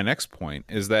to my next point,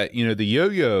 is that the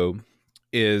yo-yo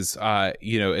is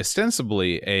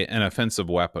ostensibly an offensive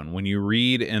weapon. When you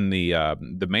read in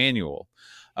the manual,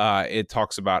 it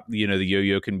talks about the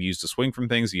yo-yo can be used to swing from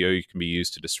things. The yo-yo can be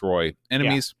used to destroy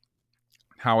enemies.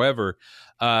 However,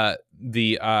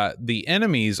 the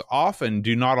enemies often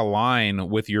do not align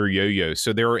with your yo-yo.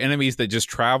 So there are enemies that just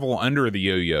travel under the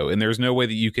yo-yo, and there's no way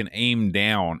that you can aim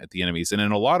down at the enemies. And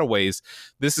in a lot of ways,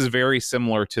 this is very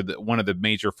similar to one of the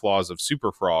major flaws of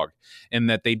Super Frog, in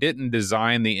that they didn't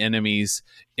design the enemies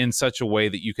in such a way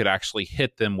that you could actually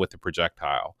hit them with the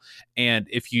projectile. And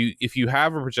if you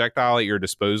have a projectile at your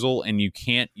disposal and you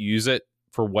can't use it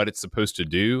for what it's supposed to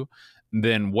do,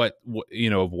 then what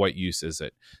of what use is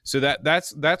it? So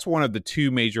that's one of the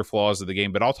two major flaws of the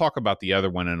game. But I'll talk about the other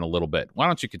one in a little bit. Why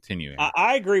don't you continue?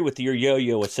 I agree with your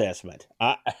yo-yo assessment.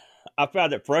 I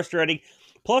found it frustrating.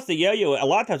 Plus, the yo-yo, a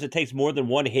lot of times it takes more than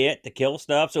one hit to kill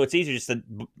stuff, so it's easier just to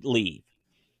leave.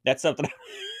 That's something.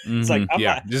 It's like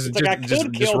I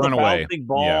could kill the bouncing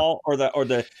ball or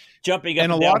the jumping up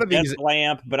and down lot of these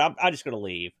lamp, but I'm just going to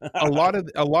leave. a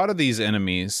lot of these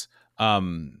enemies,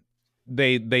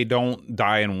 they don't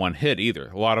die in one hit either.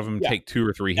 A lot of them take 2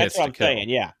 or 3 hits. That's what I'm saying.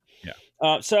 Yeah.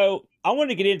 So I wanted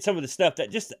to get into some of the stuff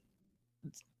that just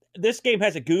this game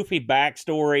has a goofy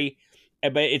backstory,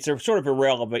 but it's sort of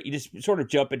irrelevant. You just sort of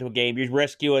jump into a game. You're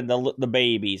rescuing the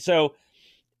baby. So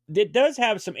it does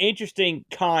have some interesting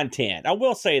content. I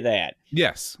will say that.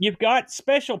 Yes. You've got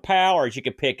special powers you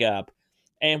can pick up.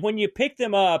 And when you pick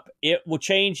them up, it will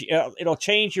change. It'll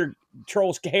change your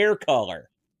troll's hair color,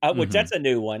 which that's a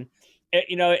new one.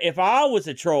 If I was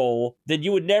a troll, then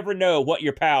you would never know what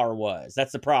your power was.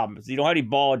 That's the problem. You don't have any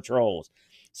bald trolls.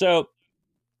 So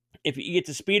if you get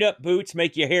to speed up boots,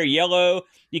 make your hair yellow,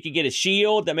 you can get a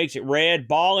shield that makes it red.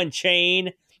 Ball and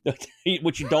chain,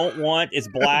 which you don't want, is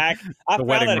black. I found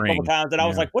that a couple times, and I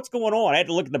was like, what's going on? I had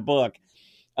to look at the book.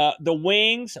 The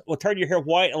wings will turn your hair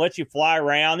white and let you fly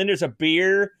around. Then there's a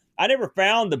beer. I never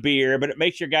found the beer, but it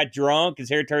makes your guy drunk. His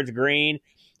hair turns green.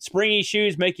 Springy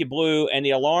shoes make you blue. And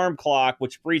the alarm clock,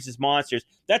 which freezes monsters.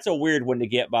 That's a weird one to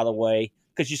get, by the way,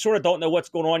 because you sort of don't know what's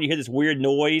going on. You hear this weird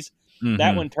noise.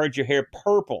 That one turns your hair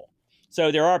purple.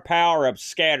 So there are power-ups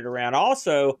scattered around.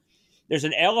 Also, there's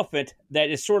an elephant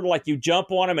that is sort of like you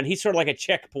jump on him, and he's sort of like a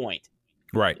checkpoint.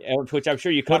 Right. Which I'm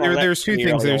sure you could. Well, there's two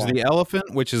things. There's the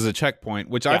elephant, which is a checkpoint,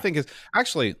 which I think is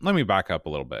actually. Let me back up a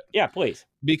little bit. Yeah, please.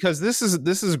 Because this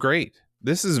is great.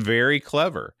 This is very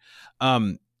clever.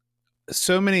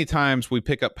 So many times we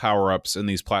pick up power-ups in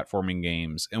these platforming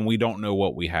games, and we don't know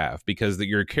what we have because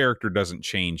your character doesn't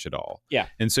change at all. Yeah.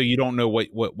 And so you don't know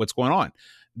what's going on.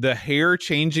 The hair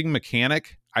changing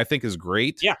mechanic, I think, is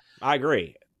great. Yeah, I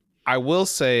agree. I will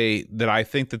say that I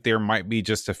think that there might be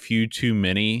just a few too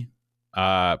many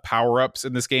power-ups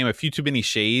in this game, a few too many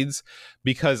shades,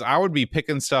 because I would be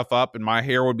picking stuff up and my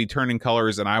hair would be turning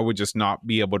colors and I would just not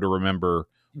be able to remember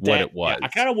what it was. Yeah, I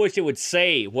kind of wish it would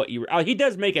say what you he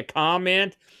does make a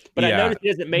comment, but I noticed he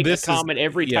doesn't make a comment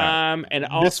every time. And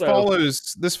also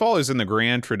this follows in the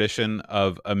grand tradition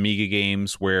of Amiga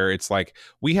games where it's like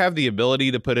we have the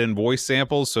ability to put in voice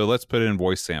samples, so let's put in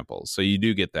voice samples. So you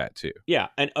do get that too. Yeah,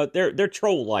 and they're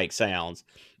troll-like sounds.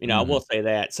 I will say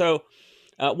that. So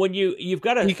when you've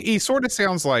got he sort of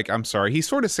sounds like, he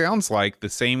sort of sounds like the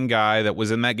same guy that was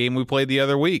in that game we played the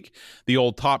other week, the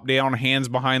old top-down, hands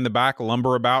behind the back,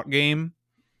 lumber about game.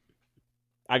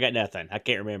 I got nothing. I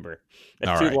can't remember.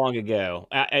 That's too long ago.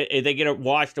 They get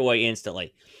washed away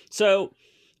instantly. So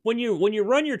when you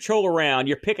run your troll around,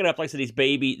 you're picking up, like I said, these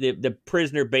the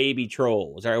prisoner baby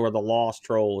trolls or the lost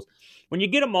trolls. When you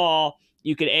get them all,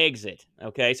 you can exit.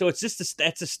 Okay, so it's just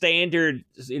that's a standard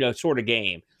sort of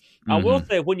game. I will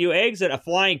say when you exit, a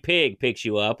flying pig picks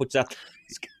you up, which that's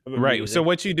right. So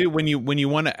what you do when you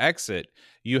want to exit,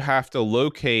 you have to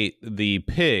locate the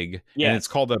pig, and it's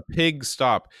called a pig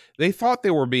stop. They thought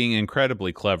they were being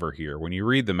incredibly clever here. When you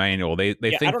read the manual, they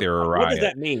think they're a riot. What does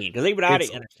that mean? Because they would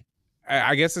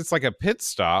I guess it's like a pit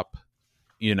stop,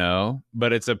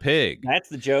 but it's a pig. That's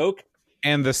the joke.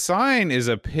 And the sign is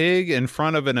a pig in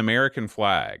front of an American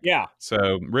flag. Yeah.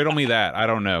 So riddle me that. I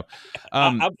don't know.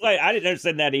 I didn't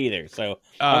understand that either. So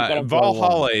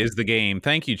Valhalla is the game.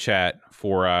 Thank you, chat,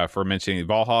 for mentioning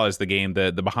Valhalla is the game.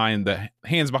 The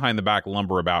hands behind the back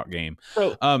lumber about game.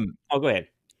 So, go ahead.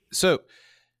 So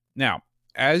now,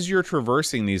 as you're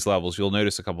traversing these levels, you'll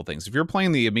notice a couple things. If you're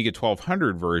playing the Amiga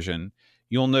 1200 version,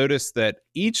 you'll notice that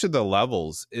each of the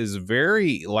levels is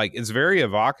very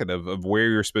evocative of where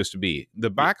you're supposed to be.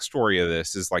 The backstory of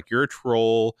this is like you're a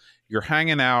troll, you're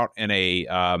hanging out in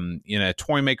a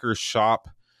toy maker's shop.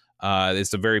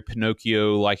 It's a very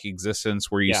Pinocchio-like existence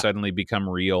where you suddenly become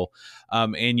real,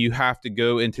 and you have to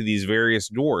go into these various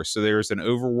doors. So there's an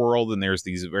overworld and there's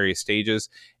these various stages,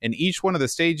 and each one of the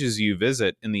stages you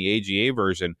visit in the AGA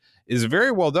version is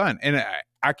very well done. And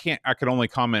I can only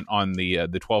comment on the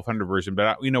 1200 version,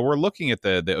 but we're looking at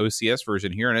the OCS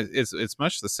version here, and it's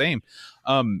much the same.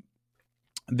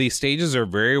 The stages are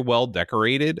very well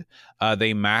decorated.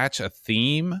 They match a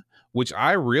theme, which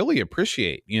I really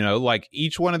appreciate. Like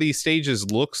each one of these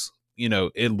stages looks,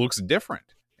 it looks different,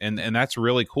 and that's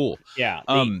really cool. Yeah,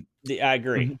 I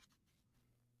agree.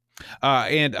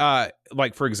 And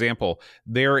like for example,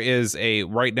 there is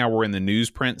right now we're in the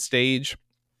newsprint stage.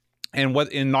 And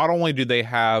not only do they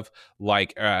have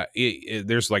like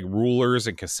there's like rulers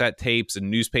and cassette tapes and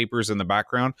newspapers in the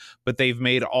background, but they've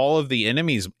made all of the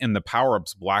enemies in the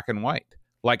power-ups black and white.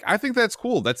 Like, I think that's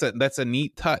cool. That's a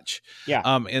neat touch. Yeah.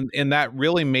 And that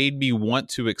really made me want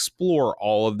to explore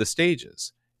all of the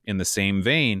stages. In the same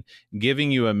vein,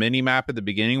 giving you a mini map at the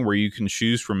beginning where you can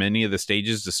choose from any of the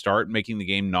stages to start, making the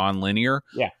game non-linear.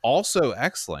 Yeah. Also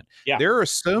excellent. Yeah. There are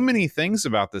so many things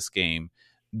about this game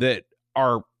that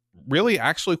are really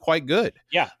actually quite good.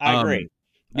 Yeah, I agree.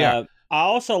 Yeah. I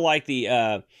also like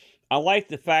the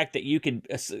fact that you can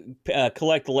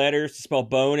collect letters to spell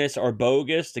bonus or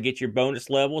bogus to get your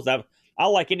bonus levels. I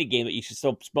like any game that you should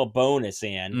still spell bonus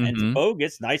in. Mm-hmm. And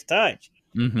bogus, nice touch.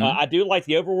 Mm-hmm. I do like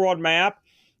the overworld map.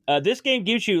 This game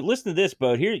gives you, listen to this,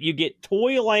 Bud. Here you get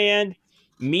Toyland,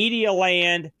 Media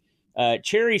Land,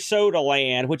 Cherry Soda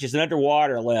Land, which is an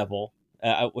underwater level,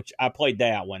 which I played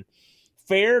that one.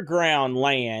 Fairground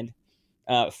Land,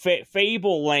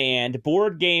 Fable Land,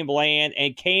 Board Game Land,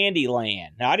 and Candy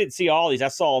Land. Now I didn't see all these.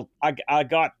 I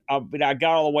got all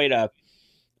the way to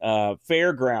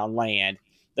Fairground Land.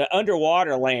 The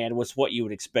underwater land was what you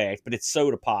would expect, but it's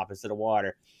soda pop instead of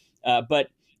water. But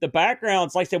the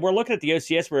backgrounds, like I said, we're looking at the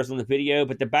OCS version of the video,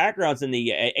 but the backgrounds in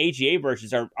the AGA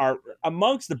versions are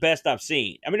amongst the best I've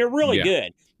seen. I mean, they're really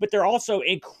good, but they're also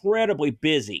incredibly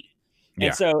busy.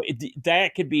 And so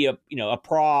that could be a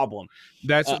problem.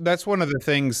 That's one of the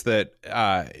things that,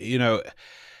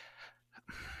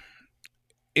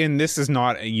 and this is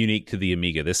not unique to the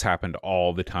Amiga. This happened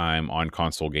all the time on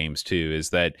console games too, is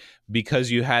that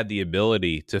because you had the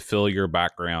ability to fill your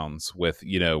backgrounds with,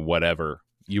 whatever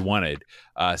you wanted,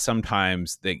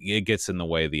 sometimes it gets in the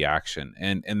way of the action.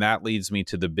 And that leads me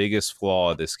to the biggest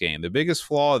flaw of this game. The biggest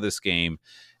flaw of this game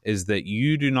is that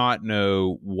you do not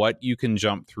know what you can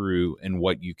jump through and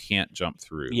what you can't jump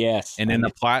through. Yes. And in a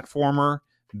platformer,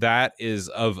 that is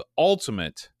of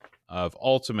ultimate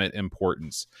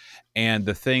importance. And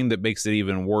the thing that makes it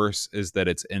even worse is that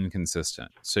it's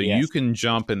inconsistent. So you can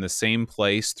jump in the same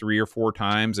place 3 or 4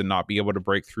 times and not be able to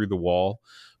break through the wall.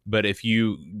 But if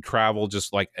you travel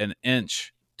just like an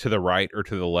inch to the right or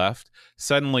to the left,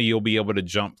 suddenly you'll be able to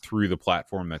jump through the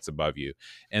platform that's above you.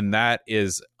 And that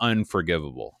is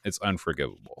unforgivable. It's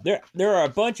unforgivable. There are a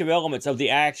bunch of elements of the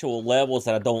actual levels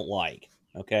that I don't like.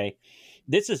 Okay.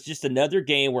 This is just another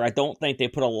game where I don't think they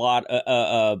put a lot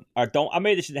I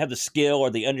maybe they should have the skill or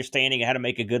the understanding of how to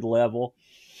make a good level.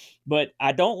 But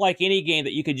I don't like any game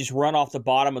that you can just run off the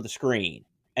bottom of the screen.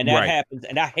 And that happens,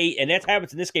 and that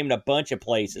happens in this game in a bunch of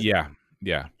places. Yeah.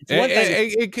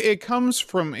 It comes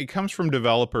from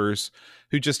developers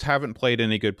who just haven't played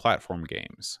any good platform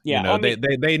games. Yeah,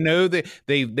 they know that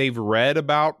they've read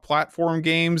about platform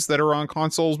games that are on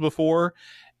consoles before,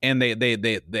 and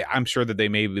they I'm sure that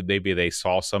maybe they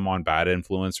saw some on Bad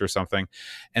Influence or something,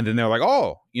 and then they're like,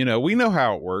 oh, we know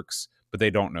how it works, but they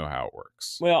don't know how it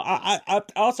works. Well, I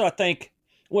also think.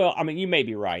 Well, I mean, you may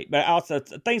be right, but also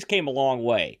things came a long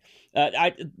way.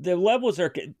 The levels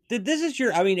are. This is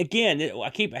your. I mean, again, I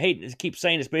keep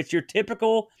saying this, but it's your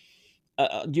typical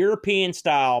European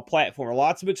style platform.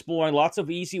 Lots of exploring, lots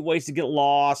of easy ways to get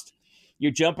lost.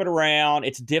 You're jumping around.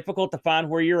 It's difficult to find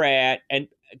where you're at, and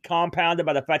compounded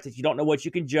by the fact that you don't know what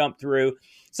you can jump through.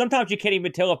 Sometimes you can't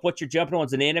even tell if what you're jumping on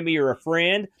is an enemy or a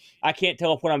friend. I can't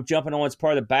tell if what I'm jumping on is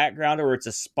part of the background or it's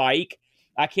a spike.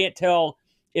 I can't tell.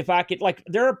 If I could, like,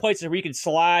 there are places where you can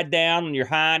slide down on your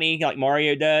hiney like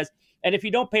Mario does, and if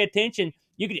you don't pay attention,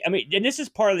 you could. I mean, and this is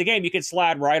part of the game. You can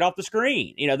slide right off the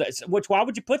screen. Why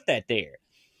would you put that there?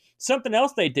 Something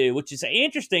else they do, which is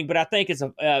interesting, but I think is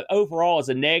overall is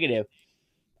a negative.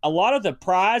 A lot of the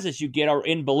prizes you get are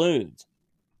in balloons.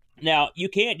 Now you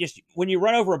can't just when you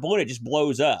run over a balloon, it just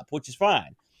blows up, which is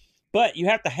fine, but you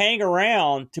have to hang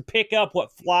around to pick up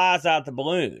what flies out the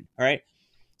balloon. All right.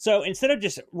 So instead of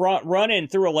just running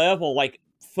through a level like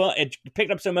fun,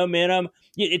 picking up some momentum,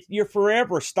 you're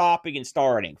forever stopping and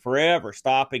starting,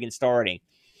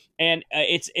 and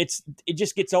it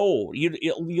just gets old.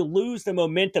 You lose the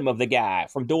momentum of the guy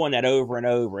from doing that over and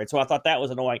over, and so I thought that was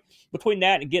annoying. Between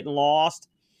that and getting lost,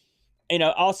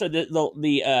 also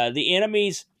the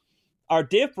enemies are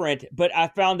different, but I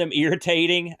found them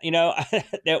irritating.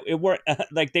 It weren't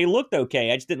like they looked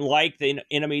okay. I just didn't like the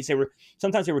enemies.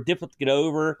 Sometimes they were difficult to get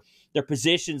over. Their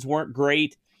positions weren't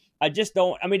great. I just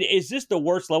don't. I mean, is this the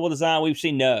worst level design we've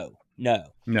seen? No.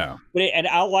 But and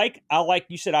I like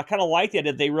you said. I kind of liked it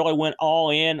that they really went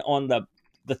all in on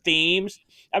the themes.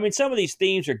 I mean, some of these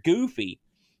themes are goofy,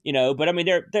 but I mean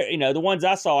they're the ones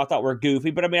I saw I thought were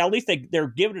goofy. But I mean, at least they're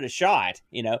giving it a shot.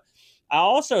 I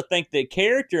also think the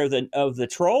character of the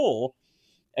troll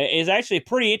is actually a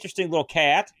pretty interesting little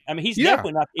cat. I mean, he's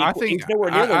definitely not. He's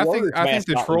nowhere near the I think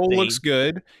the troll looks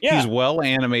good. Yeah. He's well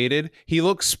animated. He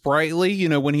looks sprightly. You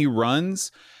know, when he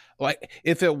runs, like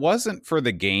if it wasn't for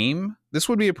the game, this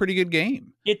would be a pretty good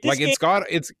game.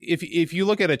 If you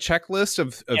look at a checklist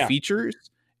of features,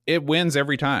 it wins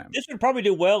every time. This would probably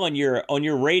do well on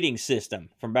your rating system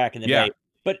from back in the day.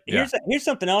 But here's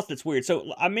something else that's weird.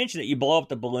 So I mentioned that you blow up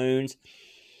the balloons.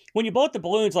 When you blow up the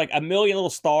balloons, like a million little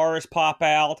stars pop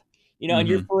out, you know, and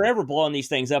you're forever blowing these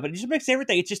things up. And it just makes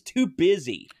everything, it's just too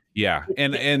busy. Yeah.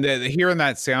 And hearing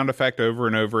that sound effect over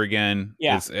and over again,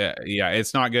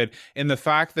 it's not good. And the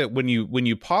fact that when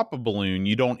you pop a balloon,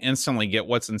 you don't instantly get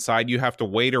what's inside. You have to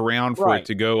wait around for it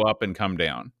to go up and come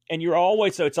down. And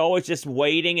it's always just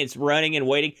waiting. It's running and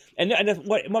waiting. And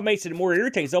what makes it more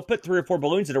irritating is they'll put 3 or 4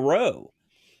 balloons in a row.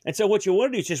 And so what you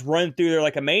want to do is just run through there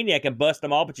like a maniac and bust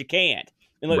them all, but you can't.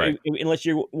 Unless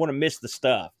you want to miss the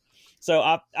stuff. So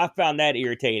I found that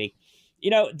irritating. You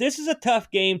know, this is a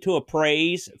tough game to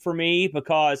appraise for me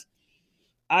because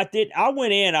I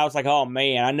went in, I was like, oh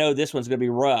man, I know this one's going to be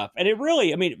rough. And it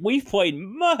really, I mean, we've played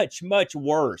much, much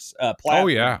worse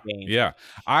platform games. Yeah.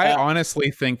 I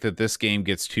honestly think that this game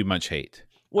gets too much hate.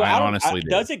 Well,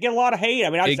 does it get a lot of hate? I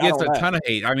mean, it gets a ton of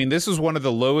hate. I mean, this is one of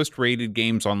the lowest rated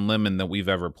games on Lemon that we've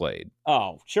ever played.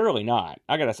 Oh, surely not.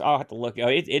 I'll have to look.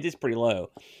 It is pretty low.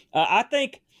 I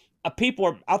think I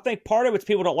think part of it's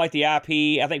people don't like the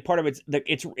IP. I think part of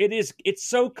it's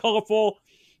so colorful.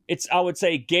 It's, I would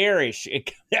say, garish.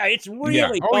 It's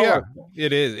really colorful.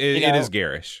 It is. It is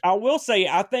garish. I will say,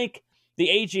 I think the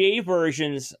AGA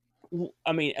versions,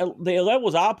 I mean, the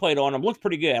levels I played on them looked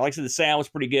pretty good. Like I said, the sound was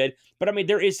pretty good. But I mean,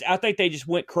 I think they just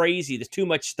went crazy. There's too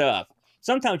much stuff.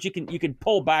 Sometimes you can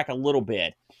pull back a little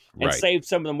bit and save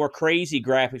some of the more crazy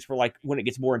graphics for like when it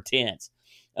gets more intense.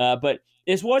 But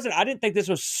I didn't think this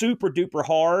was super duper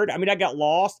hard. I mean, I got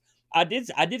lost. I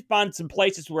did find some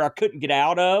places where I couldn't get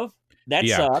out of. That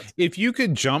sucked. If you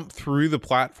could jump through the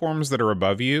platforms that are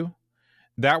above you,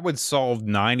 that would solve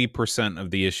 90%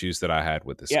 of the issues that I had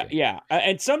with this game. Yeah.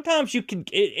 And sometimes you can,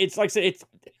 it's like I said,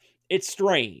 it's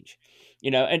strange,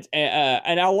 you know, and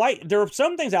there are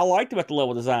some things I liked about the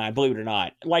level design, believe it or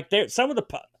not. Like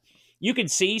you can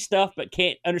see stuff, but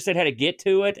can't understand how to get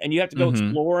to it. And you have to go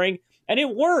exploring, and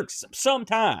it works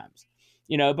sometimes,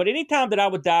 you know, but anytime that I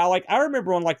would die, like I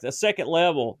remember on like the second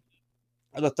level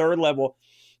or the third level,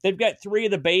 they've got 3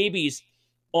 of the babies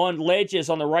on ledges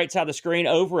on the right side of the screen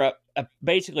over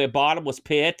basically a bottomless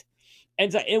pit.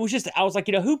 And it was just, I was like,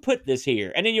 you know, who put this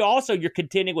here? And then you're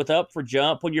contending with up for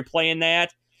jump when you're playing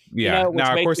that. Yeah. You know,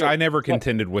 now, of course, I never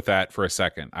contended with that for a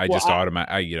second. I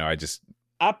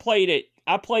played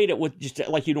it with just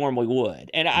like you normally would.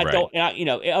 And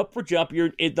up for jump,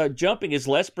 the jumping is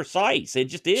less precise. It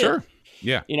just is. Sure.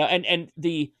 Yeah. You know, and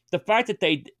the fact that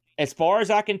they, as far as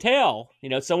I can tell, you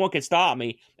know, someone can stop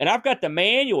me. And I've got the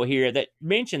manual here that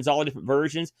mentions all the different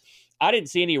versions. I didn't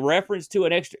see any reference to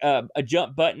an extra a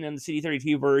jump button in the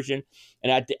CD32 version,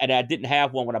 and I didn't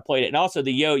have one when I played it. And also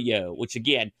the yo-yo, which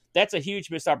again, that's a huge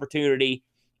missed opportunity.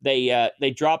 They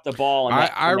dropped the ball.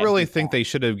 I really think they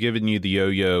should have given you the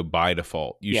yo-yo by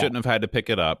default. You shouldn't have had to pick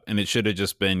it up, and it should have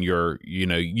just been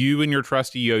you and your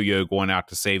trusty yo-yo going out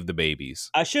to save the babies.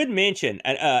 I should mention,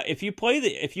 if you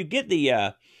get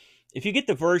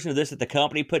the version of this that the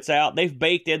company puts out, they've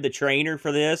baked in the trainer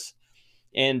for this.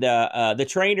 And the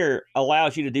trainer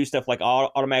allows you to do stuff like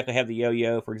automatically have the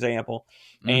yo-yo, for example.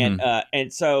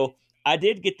 And so I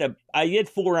did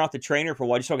fool around with the trainer for a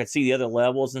while just so I could see the other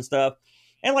levels and stuff.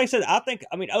 And like I said,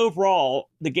 overall,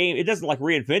 the game, it doesn't like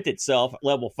reinvent itself at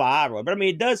level 5, but I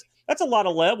mean, it does. That's a lot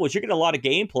of levels. You're getting a lot of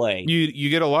gameplay. You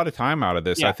get a lot of time out of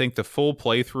this. Yeah. I think the full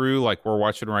playthrough, like we're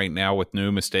watching right now with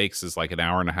no mistakes, is like an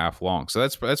hour and a half long. So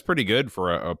that's pretty good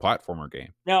for a platformer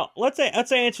game. Now, let's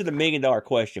answer the $1 million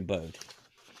question, Bode.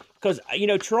 Because, you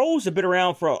know, trolls have been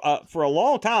around for a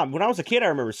long time. When I was a kid, I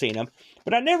remember seeing them.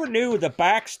 But I never knew the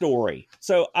backstory.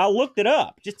 So I looked it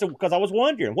up because I was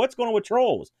wondering, what's going on with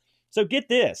trolls? So get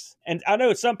this. And I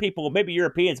know some people, maybe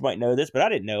Europeans might know this, but I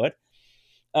didn't know it.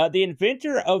 The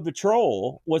inventor of the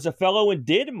troll was a fellow in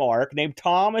Denmark named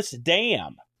Thomas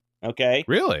Dam. Okay?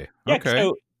 Really? Yeah, okay.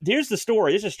 So here's the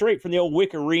story. This is straight from the old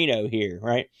Wickerino here,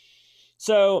 right?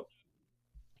 So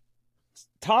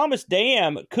Thomas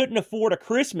Dam couldn't afford a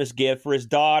Christmas gift for his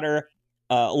daughter,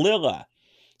 Lilla.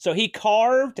 So he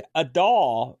carved a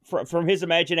doll from his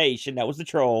imagination. That was the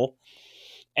troll.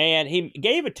 And he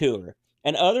gave it to her.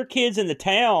 And other kids in the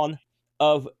town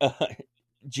of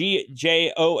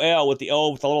G-J-O-L with the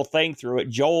little thing through it,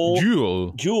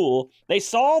 Jewel, they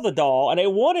saw the doll and they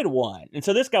wanted one. And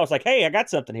so this guy was like, hey, I got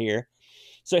something here.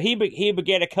 So he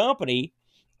began a company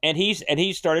and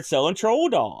he started selling troll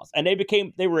dolls, and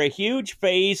they were a huge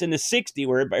phase in the '60s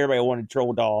where everybody wanted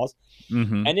troll dolls,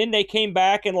 and then they came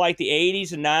back in like the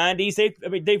 '80s and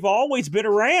 '90s. They've always been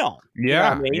around. Yeah, you know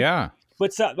what I mean? yeah.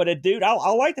 But a dude, I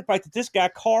like the fact that this guy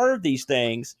carved these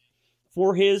things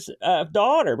for his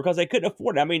daughter because they couldn't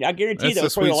afford it. I mean, I guarantee that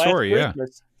was probably the last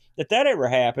Christmas that ever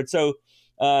happened. So,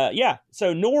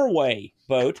 so Norway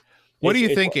boat. What do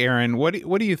you think, Aaron? What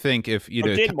do you think if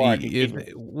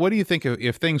what do you think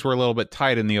if things were a little bit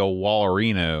tight in the old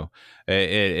Wallerino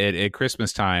at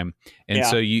Christmas time, and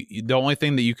so the only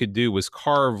thing that you could do was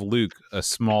carve Luke a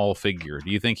small figure? Do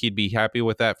you think he'd be happy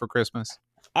with that for Christmas?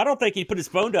 I don't think he'd put his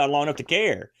phone down long enough to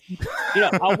care.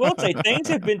 I will say things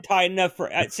have been tight enough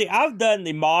for. See, I've done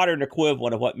the modern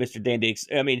equivalent of what Mr. Dandy.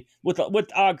 I mean,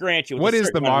 I'll grant you. What is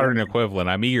the modern equivalent?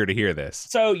 I'm eager to hear this.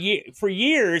 So, for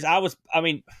years,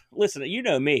 listen, you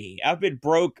know me. I've been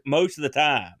broke most of the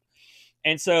time,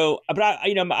 and so, but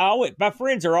my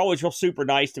friends are always real super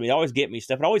nice to me. They always get me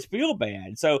stuff, and I always feel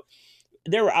bad. So,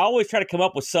 I always try to come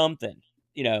up with something,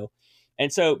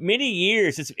 And so many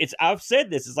years, I've said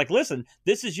this. It's like, listen,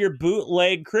 this is your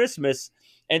bootleg Christmas,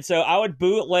 and so I would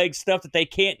bootleg stuff that they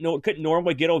couldn't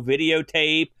normally get on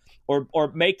videotape,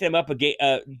 or make them up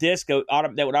a disc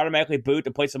that would automatically boot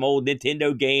to play some old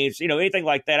Nintendo games, anything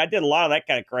like that. I did a lot of that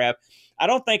kind of crap. I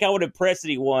don't think I would impress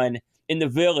anyone in the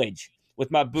village with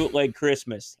my bootleg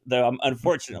Christmas, though,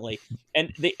 unfortunately.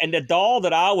 And the doll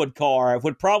that I would carve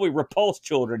would probably repulse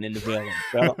children in the village.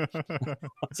 So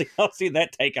I don't see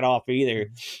that taken off either.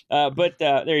 But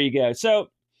there you go. So,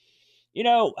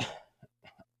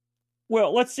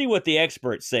 well, let's see what the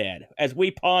experts said as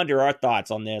we ponder our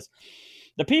thoughts on this.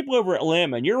 The people over at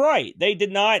Lemon, you're right. They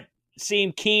did not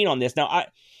seem keen on this. Now,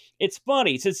 it's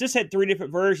funny. Since this had 3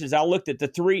 different versions, I looked at the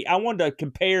 3. I wanted to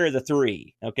compare the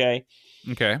 3, okay?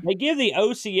 Okay. They give the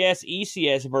OCS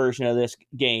ECS version of this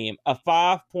game a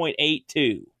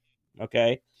 5.82.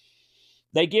 Okay.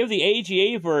 They give the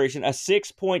AGA version a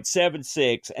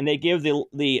 6.76, and they give the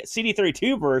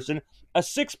CD32 version a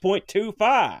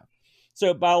 6.25.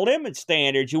 So by Lemon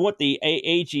standards, you want the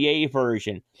AGA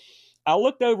version. I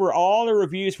looked over all the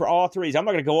reviews for all 3. I'm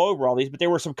not going to go over all these, but there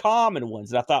were some common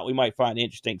ones that I thought we might find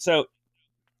interesting. So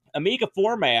Amiga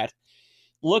Format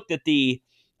looked at the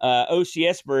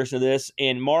OCS version of this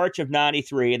in March of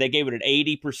 93, and they gave it an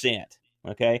 80%.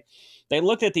 Okay. They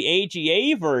looked at the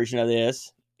AGA version of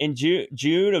this in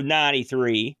June of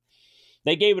 93.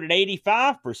 They gave it an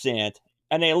 85%.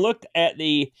 And they looked at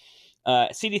the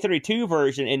CD32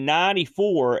 version in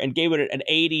 94 and gave it an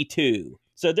 82.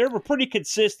 So they were pretty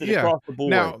consistent across the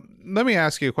board. Now, let me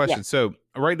ask you a question. Yeah. So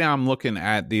right now I'm looking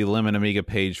at the Lemon Amiga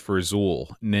page for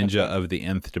Zool, Ninja of the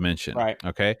Nth Dimension. Right.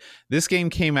 Okay. This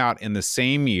game came out in the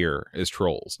same year as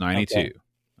Trolls, 92.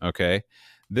 Okay.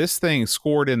 This thing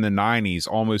scored in the 90s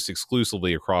almost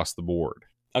exclusively across the board.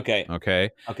 Okay.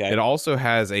 It also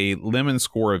has a Lemon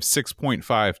score of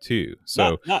 6.52.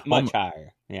 So not much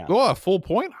higher. Yeah. Well, a full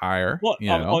point higher. Well,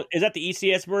 is that the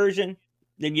ECS version?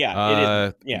 Then yeah, it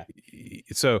is. Yeah.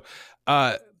 So,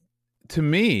 to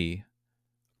me,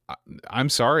 I'm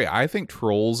sorry. I think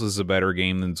Trolls is a better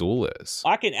game than Zool is.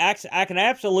 I can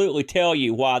absolutely tell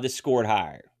you why this scored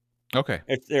higher. Okay.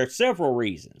 There are several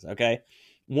reasons. Okay.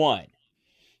 One,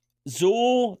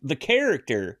 Zool, the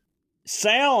character,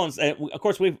 sounds. Of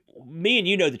course, me and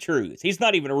you know the truth. He's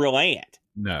not even a real ant.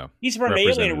 No. He's from an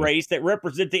alien race that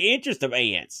represent the interest of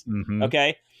ants. Mm-hmm.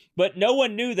 Okay. But no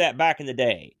one knew that back in the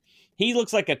day. He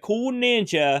looks like a cool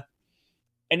ninja,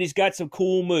 and he's got some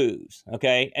cool moves,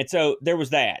 okay? And so there was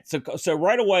that. So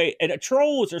right away, and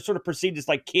Trolls are sort of perceived as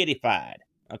like kiddified,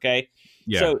 okay?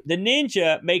 Yeah. So the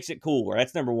ninja makes it cooler.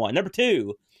 That's number 1. Number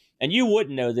 2, and you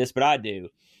wouldn't know this, but I do.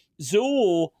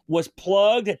 Zool was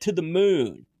plugged to the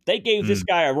moon. They gave this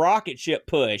guy a rocket ship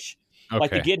push, like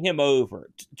to get him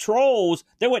over. Trolls,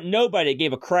 there wasn't nobody that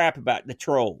gave a crap about the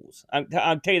Trolls.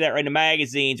 I'll tell you that right in the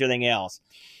magazines or anything else.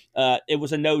 It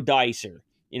was a no dicer,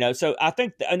 so I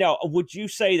think now, would you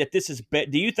say that this is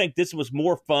do you think this was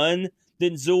more fun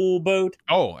than Zool Boat?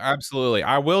 Oh, absolutely.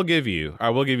 I will give you that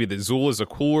Zool is a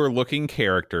cooler looking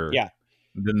character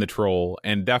than the Troll,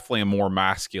 and definitely a more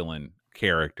masculine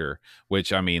character,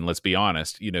 which, I mean, let's be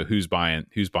honest, who's buying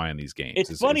these games.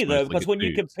 It's funny though, because when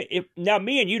you compare, now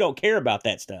me and you don't care about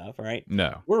that stuff, right?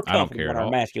 No, we're comfortable with our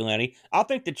masculinity. I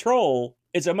think the Troll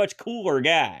is a much cooler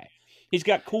guy. He's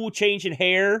got cool changing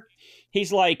hair.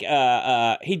 He's like,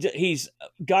 he's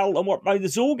got a little more. The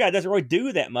Zool guy doesn't really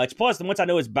do that much. Plus, once I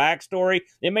know his backstory,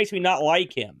 it makes me not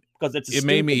like him because it's. It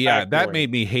made me, that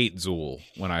made me hate Zool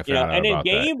when I found out and about that.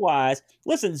 And then game wise,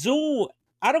 listen, Zool.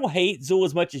 I don't hate Zool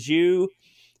as much as you,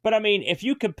 but I mean, if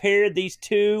you compare these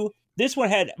two, This one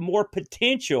had more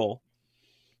potential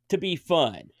to be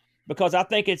fun because I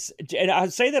think and I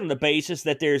say that on the basis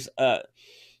that there's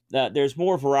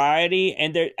more variety,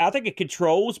 and I think it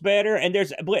controls better. And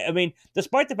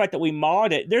despite the fact that we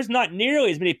mod it, there's not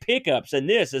nearly as many pickups in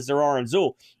this as there are in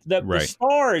Zool. The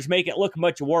stars make it look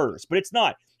much worse, but it's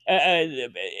not.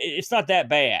 It's not that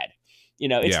bad.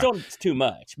 It's still too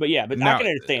much. But I can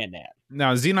understand that.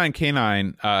 Now,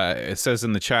 Z9K9 says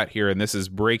in the chat here, and this is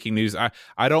breaking news.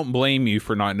 I don't blame you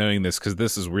for not knowing this because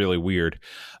this is really weird.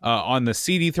 On the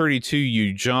CD32,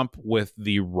 you jump with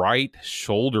the right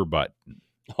shoulder button.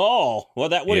 Oh, well,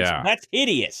 that's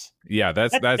hideous. Yeah,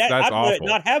 that's awful. I would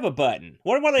not have a button.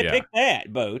 Why they pick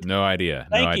that, Boat? No idea.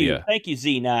 Thank you,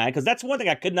 Z9, because that's one thing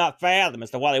I could not fathom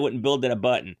as to why they wouldn't build in a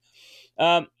button.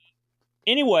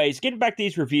 Anyways, getting back to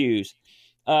these reviews,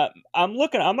 I'm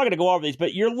not going to go over these,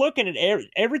 but you're looking at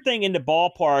everything in the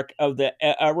ballpark of the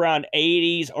around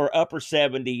 80s or upper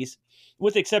 70s,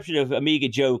 with the exception of Amiga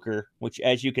Joker, which,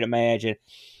 as you can imagine,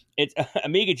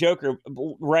 Amiga Joker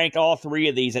ranked all three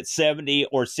of these at 70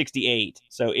 or 68,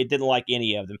 so it didn't like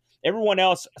any of them. Everyone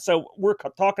else, so we're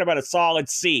talking about a solid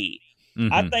C.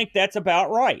 Mm-hmm. I think that's about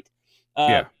right.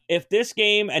 If this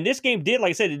game did, like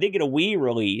I said, it did get a Wii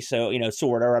release, so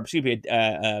sort of, or excuse me,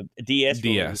 a DS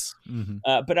release. Mm-hmm.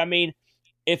 But I mean,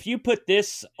 if you put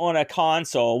this on a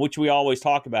console, which we always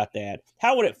talk about that,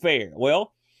 how would it fare?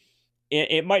 Well,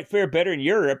 it might fare better in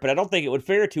Europe, but I don't think it would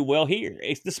fare too well here.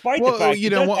 It's despite the fact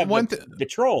the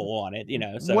troll on it.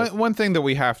 So one thing that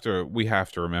we have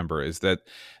to remember is that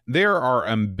there are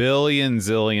a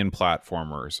zillion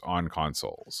platformers on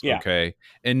consoles. Yeah. Okay,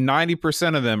 and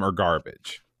 90% of them are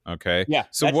garbage. Okay. Yeah.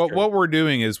 So what we're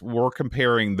doing is we're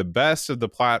comparing the best of the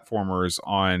platformers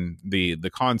on the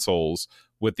consoles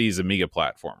with these Amiga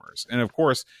platformers, and of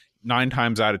course, 9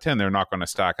 times out of 10 they're not going to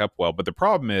stack up well. But the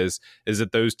problem is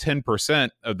that those 10%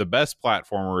 of the best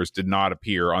platformers did not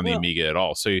appear on the Amiga at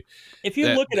all. So if you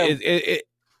look at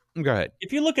go ahead.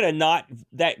 If you look at a not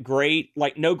that great,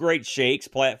 like no great shakes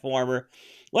platformer,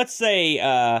 let's say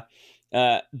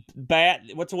Bat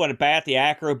the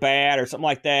Acrobat or something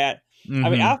like that. Mm-hmm. I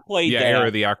mean, I've played that. Era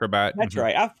the Acrobat. That's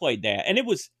right. I've played that, and it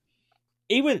was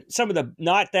even some of the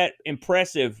not that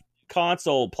impressive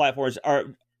console platforms are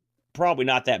probably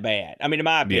not that bad. I mean, in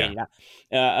my opinion.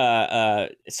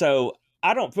 So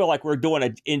I don't feel like we're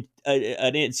doing an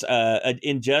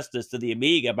injustice to the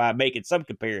Amiga by making some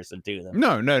comparison to them.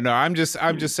 No. I'm just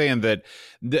saying that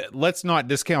let's not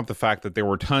discount the fact that there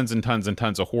were tons and tons and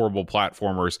tons of horrible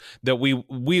platformers that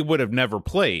we would have never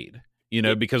played.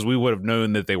 Because we would have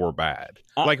known that they were bad.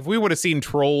 Like if we would have seen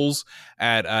Trolls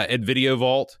at Video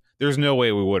Vault, there's no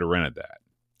way we would have rented that.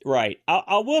 Right.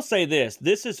 I will say this.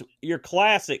 This is your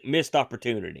classic missed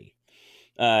opportunity.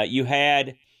 You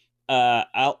had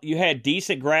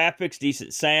decent graphics,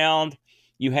 decent sound.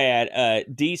 You had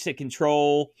decent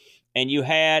control, and you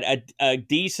had a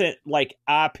decent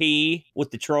IP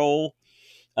with the Troll.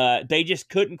 They just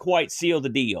couldn't quite seal the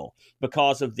deal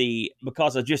because of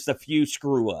just a few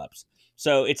screw ups.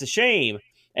 So it's a shame.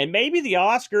 And maybe the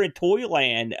Oscar and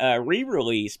Toyland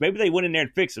re-release, maybe they went in there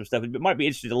and fixed some stuff. It might be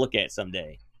interesting to look at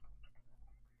someday.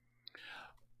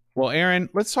 Well, Aaron,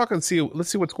 let's see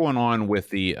what's going on with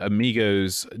the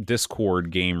Amigos Discord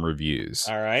game reviews.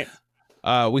 All right.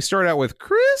 We start out with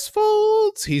Chris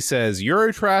Folds. He says,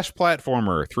 Eurotrash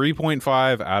platformer,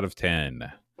 3.5 out of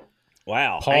 10.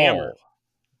 Wow. Hammer.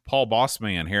 Paul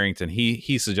Bossman Harrington,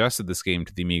 he suggested this game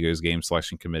to the Amigos Game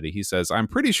Selection Committee. He says, I'm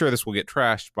pretty sure this will get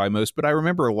trashed by most, but I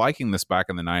remember liking this back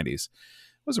in the 90s.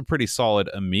 It was a pretty solid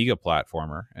Amiga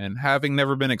platformer, and having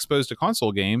never been exposed to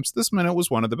console games, this meant it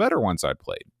was one of the better ones I'd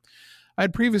played. I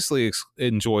had previously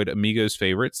enjoyed Amigos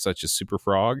favorites such as Super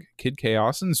Frog, Kid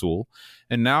Chaos, and Zool,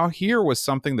 and now here was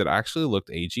something that actually looked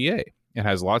AGA. It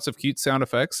has lots of cute sound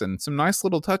effects and some nice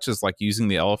little touches like using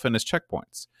the elephant as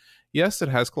checkpoints. Yes, it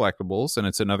has collectibles, and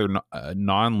it's another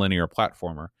non-linear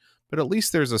platformer, but at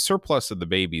least there's a surplus of the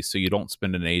babies, so you don't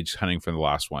spend an age hunting for the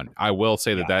last one. I will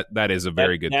say that is a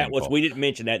very good thing. We didn't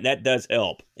mention that. That does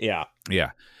help. Yeah. Yeah.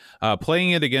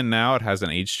 Playing it again now, it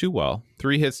hasn't aged too well.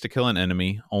 3 hits to kill an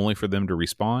enemy, only for them to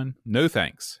respawn. No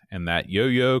thanks. And that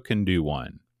yo-yo can do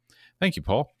one. Thank you,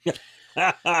 Paul.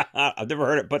 I've never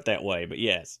heard it put that way, but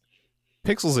yes.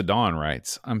 Pixels at Dawn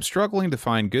writes, I'm struggling to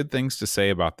find good things to say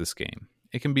about this game.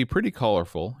 It can be pretty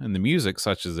colorful, and the music,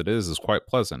 such as it is quite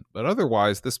pleasant, but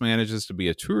otherwise this manages to be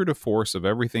a tour de force of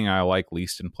everything I like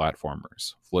least in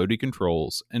platformers. Floaty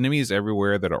controls, enemies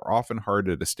everywhere that are often hard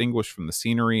to distinguish from the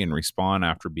scenery and respawn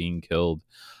after being killed,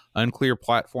 unclear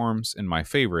platforms, and my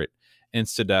favorite,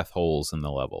 insta-death holes in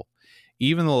the level.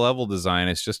 Even the level design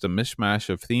is just a mishmash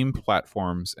of themed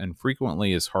platforms and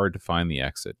frequently is hard to find the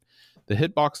exit. The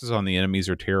hitboxes on the enemies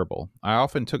are terrible. I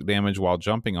often took damage while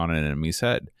jumping on an enemy's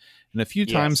head. And a few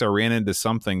times I ran into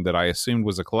something that I assumed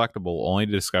was a collectible, only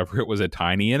to discover it was a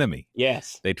tiny enemy.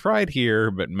 Yes. They tried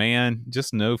here, but man,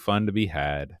 just no fun to be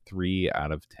had. 3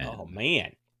 out of 10. Oh,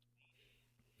 man.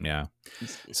 Yeah.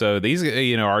 So these,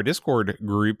 our Discord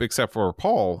group, except for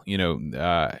Paul,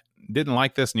 didn't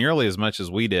like this nearly as much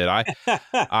as we did.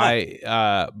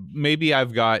 Maybe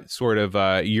I've got sort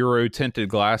of Euro tinted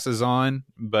glasses on,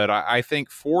 but I think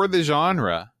for the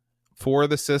genre, for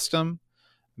the system,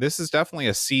 this is definitely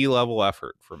a C-level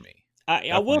effort for me.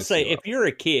 I will say, if you're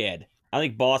a kid, I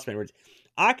think Bossman,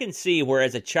 I can see where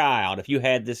as a child, if you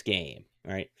had this game,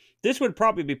 right, this would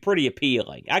probably be pretty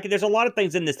appealing. There's a lot of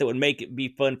things in this that would make it be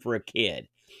fun for a kid,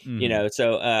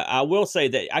 So I will say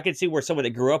that I can see where someone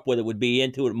that grew up with it would be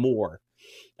into it more.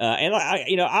 And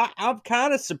I'm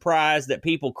kind of surprised that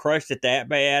people crushed it that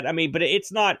bad. I mean, but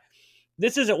it's not.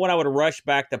 This isn't what I would rush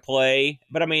back to play.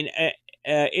 But I mean,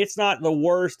 it's not the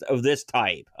worst of this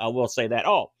type. I will say that.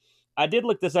 Oh, I did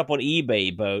look this up on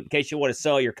eBay, Boat, in case you want to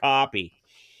sell your copy.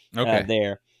 Okay.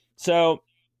 There. So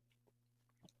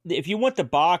if you want the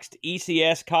boxed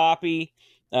ECS copy,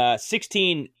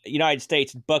 16 United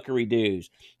States Buckaree dues.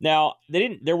 Now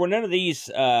there were none of these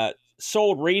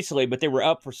sold recently, but they were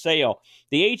up for sale.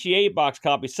 The HEA box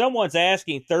copy, someone's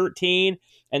asking 13,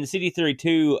 and the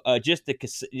CD32 just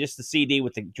the CD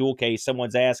with the jewel case,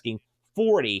 someone's asking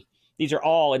 40. These are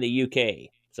all in the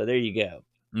UK. So there you go.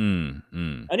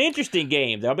 An interesting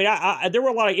game, though. I mean, there were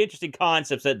a lot of interesting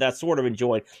concepts that I sort of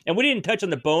enjoyed, and we didn't touch on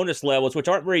the bonus levels, which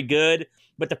aren't very good.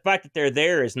 But the fact that they're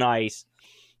there is nice,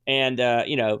 and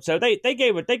so they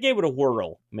gave it a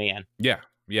whirl, man. Yeah.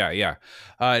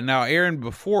 Now, Aaron,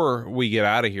 before we get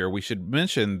out of here, we should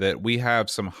mention that we have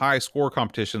some high score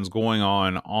competitions going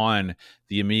on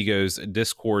the Amigos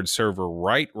Discord server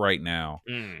right now.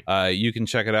 You can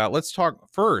check it out. Let's talk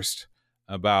first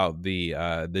about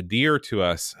the dear to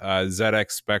us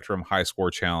ZX Spectrum High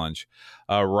Score Challenge.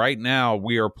 Right now,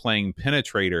 we are playing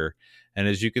Penetrator. And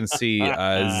as you can see,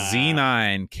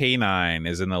 Z9K9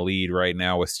 is in the lead right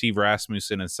now with Steve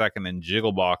Rasmussen in second and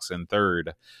Jigglebox in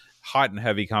third. Hot and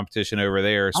heavy competition over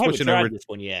there. I haven't tried this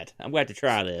one yet. I'm glad to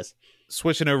try this.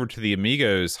 Switching over to the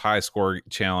Amigos High Score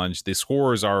Challenge, the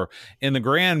scores are, in the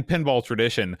grand pinball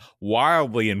tradition,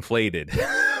 wildly inflated.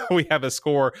 We have a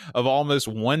score of almost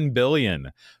 1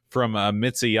 billion from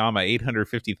Mitsuyama,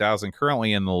 850,000,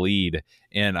 currently in the lead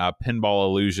in Pinball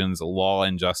Illusions Law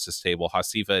and Justice table.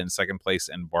 Hasifa in second place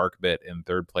and Barkbit in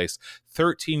third place.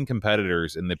 13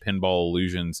 competitors in the Pinball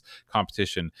Illusions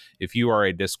competition. If you are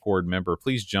a Discord member,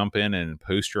 please jump in and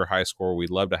post your high score. We'd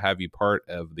love to have you part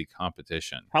of the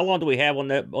competition. How long do we have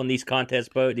on these contests,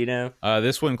 Bo? Do you know?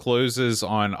 This one closes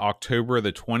on October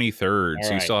the 23rd,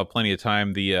 so you still have plenty of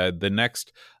time. The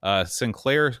next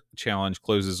Sinclair challenge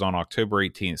closes on October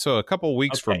 18th, so a couple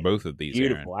weeks for both of these.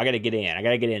 Beautiful. Aaron. I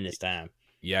got to get in this time.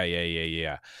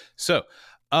 Yeah. So,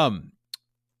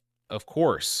 of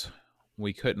course,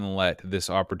 we couldn't let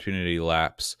this opportunity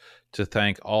lapse to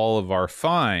thank all of our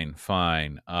fine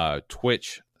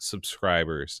Twitch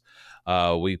subscribers.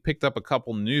 We picked up a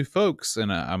couple new folks,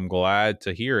 and I'm glad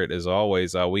to hear it. As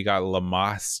always, we got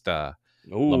Lamasta,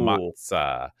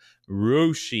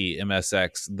 Roshi,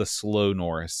 MSX, The Slow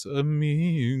Norris,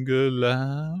 Amiga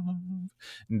Love,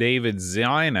 David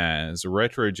Zinaz,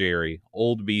 Retro Jerry,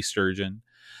 Old B Sturgeon,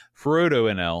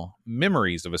 Frodo NL,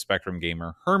 Memories of a Spectrum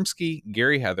Gamer, Hermsky,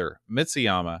 Gary Heather,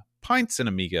 Mitsuyama, Pints and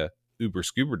Amiga, Uber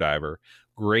Scuba Diver,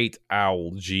 Great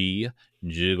Owl G,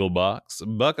 Jigglebox,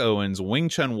 Buck Owens, Wing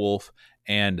Chun Wolf,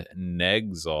 and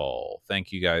Negzal.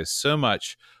 Thank you guys so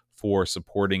much for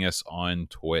supporting us on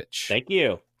Twitch. Thank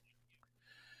you.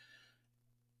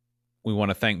 We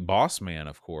want to thank Bossman,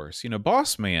 of course.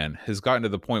 Bossman has gotten to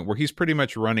the point where he's pretty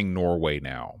much running Norway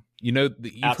now. You've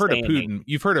heard of Putin.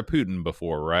 You've heard of Putin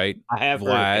before, right? I have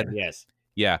Vlad. Heard of him, yes.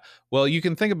 Yeah. Well, you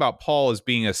can think about Paul as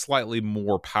being a slightly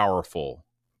more powerful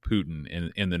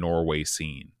Putin in the Norway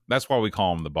scene. That's why we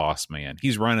call him the boss man.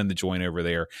 He's running the joint over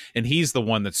there, and he's the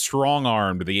one that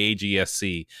strong-armed the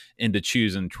AGSC into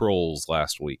choosing trolls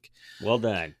last week. Well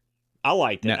done. I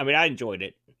liked it. Now, I mean, I enjoyed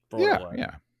it.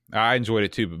 Yeah. I enjoyed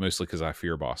it too, but mostly because I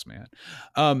fear Boss Man.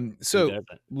 So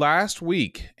last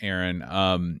week,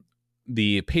 Aaron,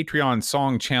 the Patreon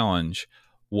Song Challenge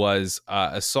was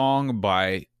a song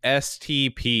by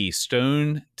STP,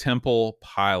 Stone Temple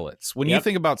Pilots. When you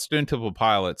think about Stone Temple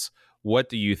Pilots, what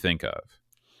do you think of?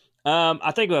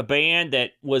 I think of a band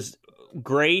that was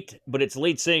great, but its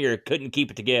lead singer couldn't keep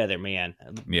it together, man.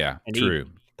 Yeah, and true.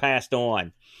 He passed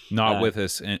on. Not with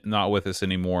us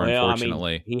anymore, well,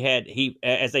 unfortunately. I mean, he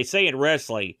as they say in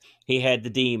wrestling, he had the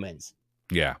demons.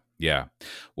 Yeah. Yeah.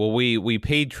 Well, we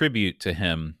paid tribute to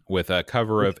him with a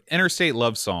cover of Interstate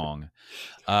Love Song.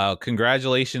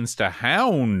 Congratulations to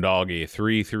Hound Doggy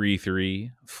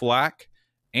 333, Flack,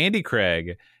 Andy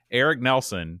Craig, Eric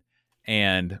Nelson,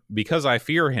 and because I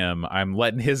fear him, I'm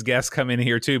letting his guests come in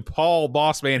here too. Paul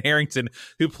Bossman Harrington,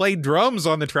 who played drums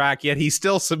on the track, yet he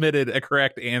still submitted a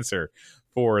correct answer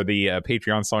for the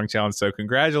Patreon Song Challenge. So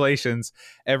congratulations,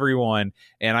 everyone.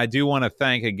 And I do want to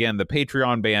thank, again, the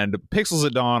Patreon band, Pixels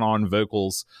at Dawn on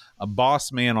vocals,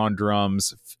 Boss Man on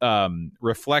drums,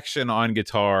 Reflection on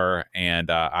guitar, and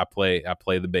I play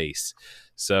the bass.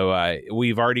 So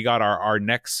we've already got our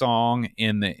next song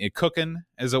in cooking,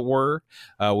 as it were.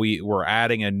 We're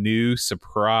adding a new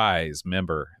surprise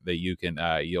member that you can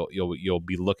you'll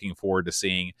be looking forward to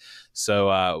seeing.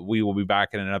 So we will be back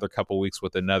in another couple weeks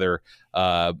with another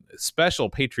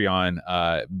special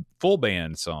Patreon full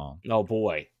band song. Oh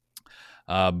boy!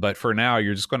 But for now,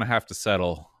 you're just going to have to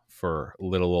settle for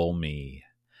little old me.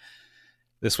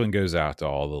 This one goes out to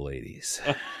all the ladies.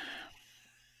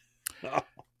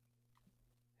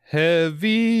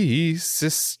 Heavy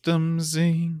Systems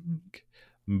Inc.,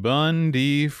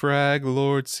 Bundy, Frag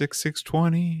Lord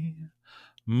 6620,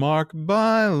 Mark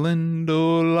Byland,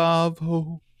 Olav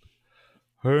Hope,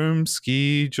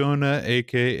 Hermsky, Jonah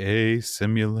aka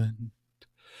Simulant,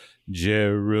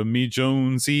 Jeremy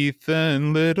Jones,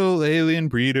 Ethan, Little Alien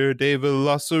Breeder, Dave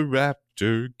Velociraptor,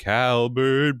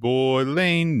 Calbert, Boy,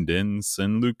 Lane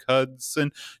Denson, Luke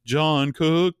Hudson, John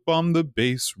Cook, Bomb the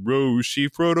Bass, Roshi,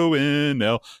 Frodo,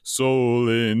 NL, Soul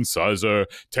Incisor,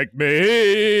 Tech Mage,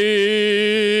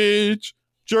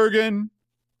 Jurgen,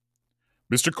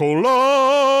 Mr.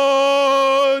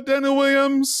 Cola, Daniel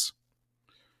Williams,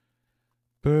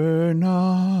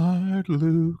 Bernard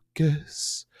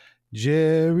Lucas,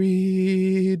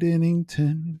 Jerry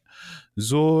Dennington,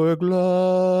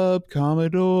 Zorglub,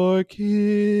 Commodore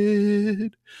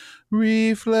Kid,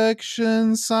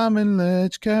 Reflection, Simon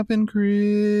Ledge, Captain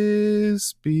Crispy,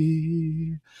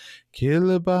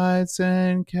 Kilobytes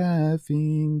and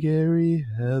Caffeine, Gary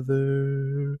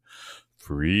Heather,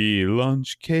 Free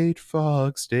Lunch, Kate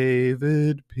Fox,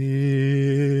 David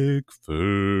Pickford,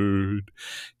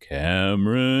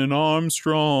 Cameron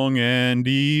Armstrong,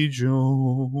 Andy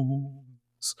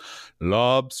Jones,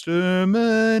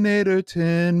 Lobsterminator,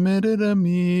 10-minute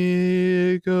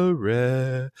Amiga,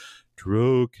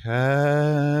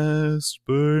 Retrocast,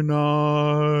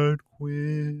 Bernard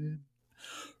Quinn,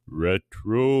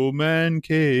 Retro Man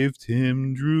Cave,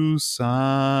 Tim Drew,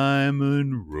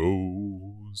 Simon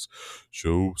Rose,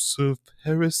 Joseph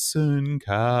Harrison,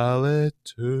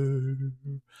 Caletter,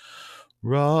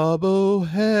 Rob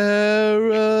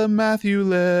O'Hara, Matthew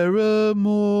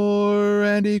Laramore,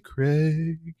 Andy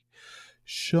Craig,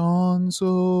 Sean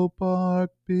Zobark,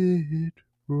 Bit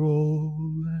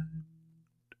Roland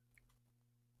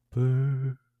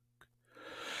Burke,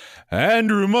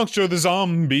 Andrew Monkster the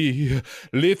Zombie,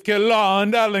 Leith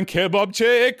Kelland, Alan Kebab,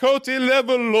 Che Coty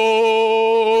Level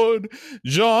Lord,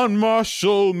 John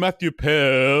Marshall, Matthew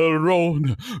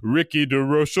Perron, Ricky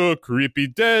DeRocha, Creepy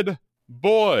Dead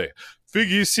Boy,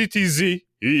 Figgy CTZ,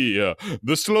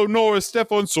 the Slow Norris,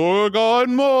 Stefan Sorgard,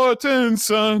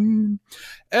 Mortensen,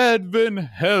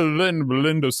 Edvin Helen,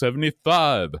 Blindo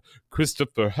 75,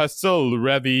 Christopher Hassel,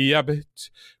 Ravi Abbott,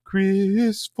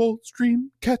 Chris Foltz,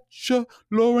 Dreamcatcher,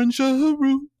 Lauren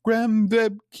Giroux, Graham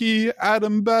Debkey,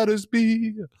 Adam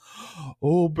Battersby,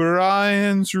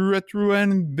 O'Brien's Retro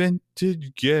and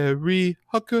Vintage, Gary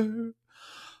Hucker,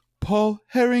 Paul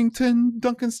Harrington,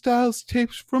 Duncan Styles,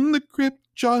 Tapes from the Crypt,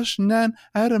 Josh Nan,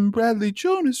 Adam Bradley,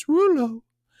 Jonas Rulo,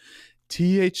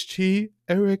 THT,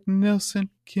 Eric Nelson,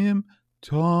 Kim,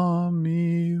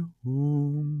 Tommy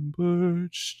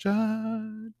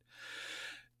Humbertstein,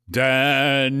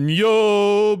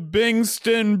 Daniel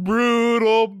Bingston,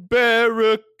 Brutal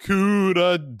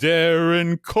Barracuda,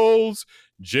 Darren Coles,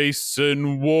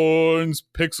 Jason Warnes,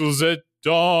 Pixels at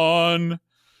Dawn,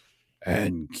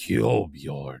 and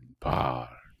Kjolbjorn Barman.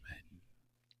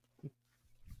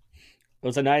 It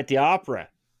was a night at the opera.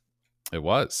 It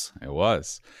was.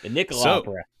 The Nickel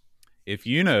Opera. If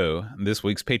you know this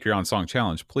week's Patreon Song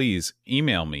Challenge, please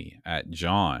email me at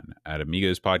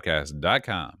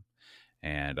john@amigospodcast.com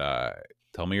and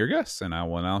tell me your guess, and I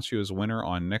will announce you as a winner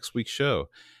on next week's show.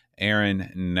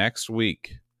 Aaron, next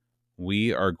week,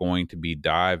 we are going to be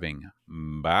diving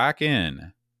back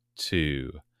in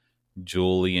to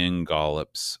Julian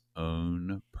Gollop's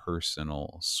own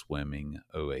personal swimming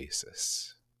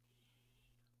oasis.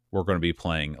 We're going to be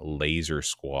playing Laser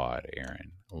Squad,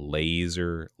 Aaron.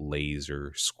 Laser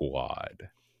Squad.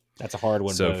 That's a hard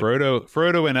one. So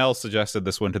Frodo and Elle suggested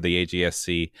this one to the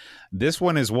AGSC. This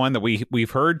one is one that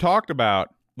we've heard talked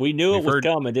about We knew it was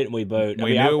coming, didn't we, Boat?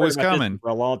 We knew it was coming for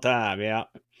a long time. Yeah.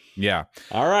 Yeah.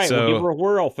 All right. So, we'll give her a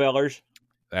whirl, fellers.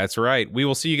 That's right. We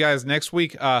will see you guys next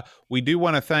week. We do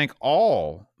want to thank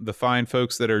all the fine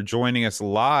folks that are joining us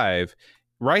live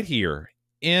right here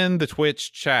in the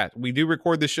Twitch chat. We do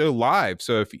record the show live.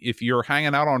 So if you're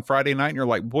hanging out on Friday night and you're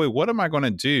like, boy, what am I going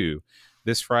to do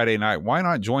this Friday night? Why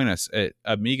not join us at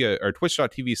Amiga or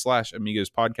twitch.tv/Amigos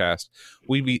podcast?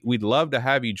 We'd love to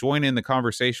have you join in the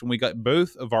conversation. We got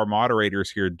both of our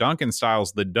moderators here, Duncan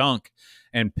Styles, the Dunk,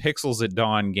 and Pixels at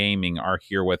Dawn Gaming are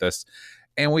here with us.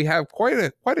 And we have quite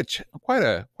a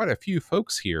few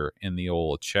folks here in the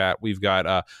old chat. We've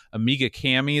got Amiga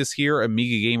Cami is here,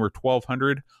 Amiga Gamer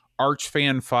 1200,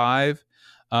 Archfan 5,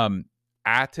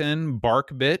 Atten,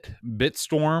 Barkbit,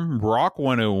 Bitstorm, Rock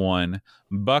 101,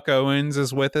 Buck Owens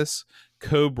is with us,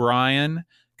 Cobrian,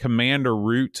 Commander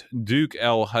Root, Duke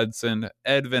L. Hudson,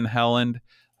 Edvin Helland,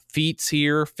 Feats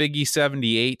here, Figgy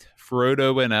 78,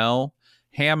 Frodo NL,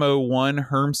 Hamo 1,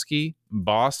 Hermsky,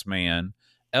 Bossman,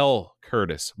 L.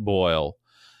 Curtis Boyle,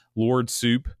 Lord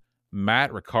Soup,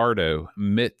 Matt Ricardo,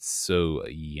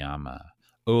 Mitsoyama,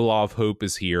 Olaf Hope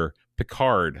is here,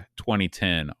 Picard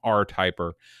 2010, R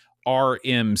Typer,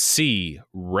 RMC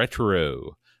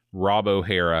Retro, Rob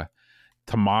O'Hara,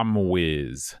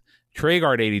 Tamamwiz,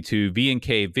 Traegard 82,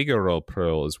 V&K Vigoro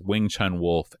Pros, Wing Chun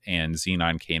Wolf, and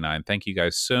Z9K9. Thank you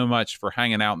guys so much for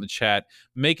hanging out in the chat,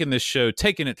 making this show,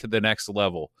 taking it to the next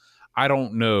level. I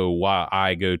don't know why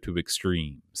I go to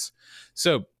extremes.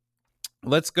 So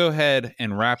let's go ahead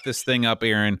and wrap this thing up,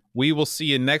 Aaron. We will see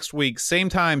you next week. Same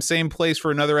time, same place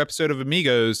for another episode of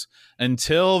Amigos.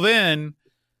 Until then,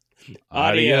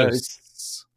 adios.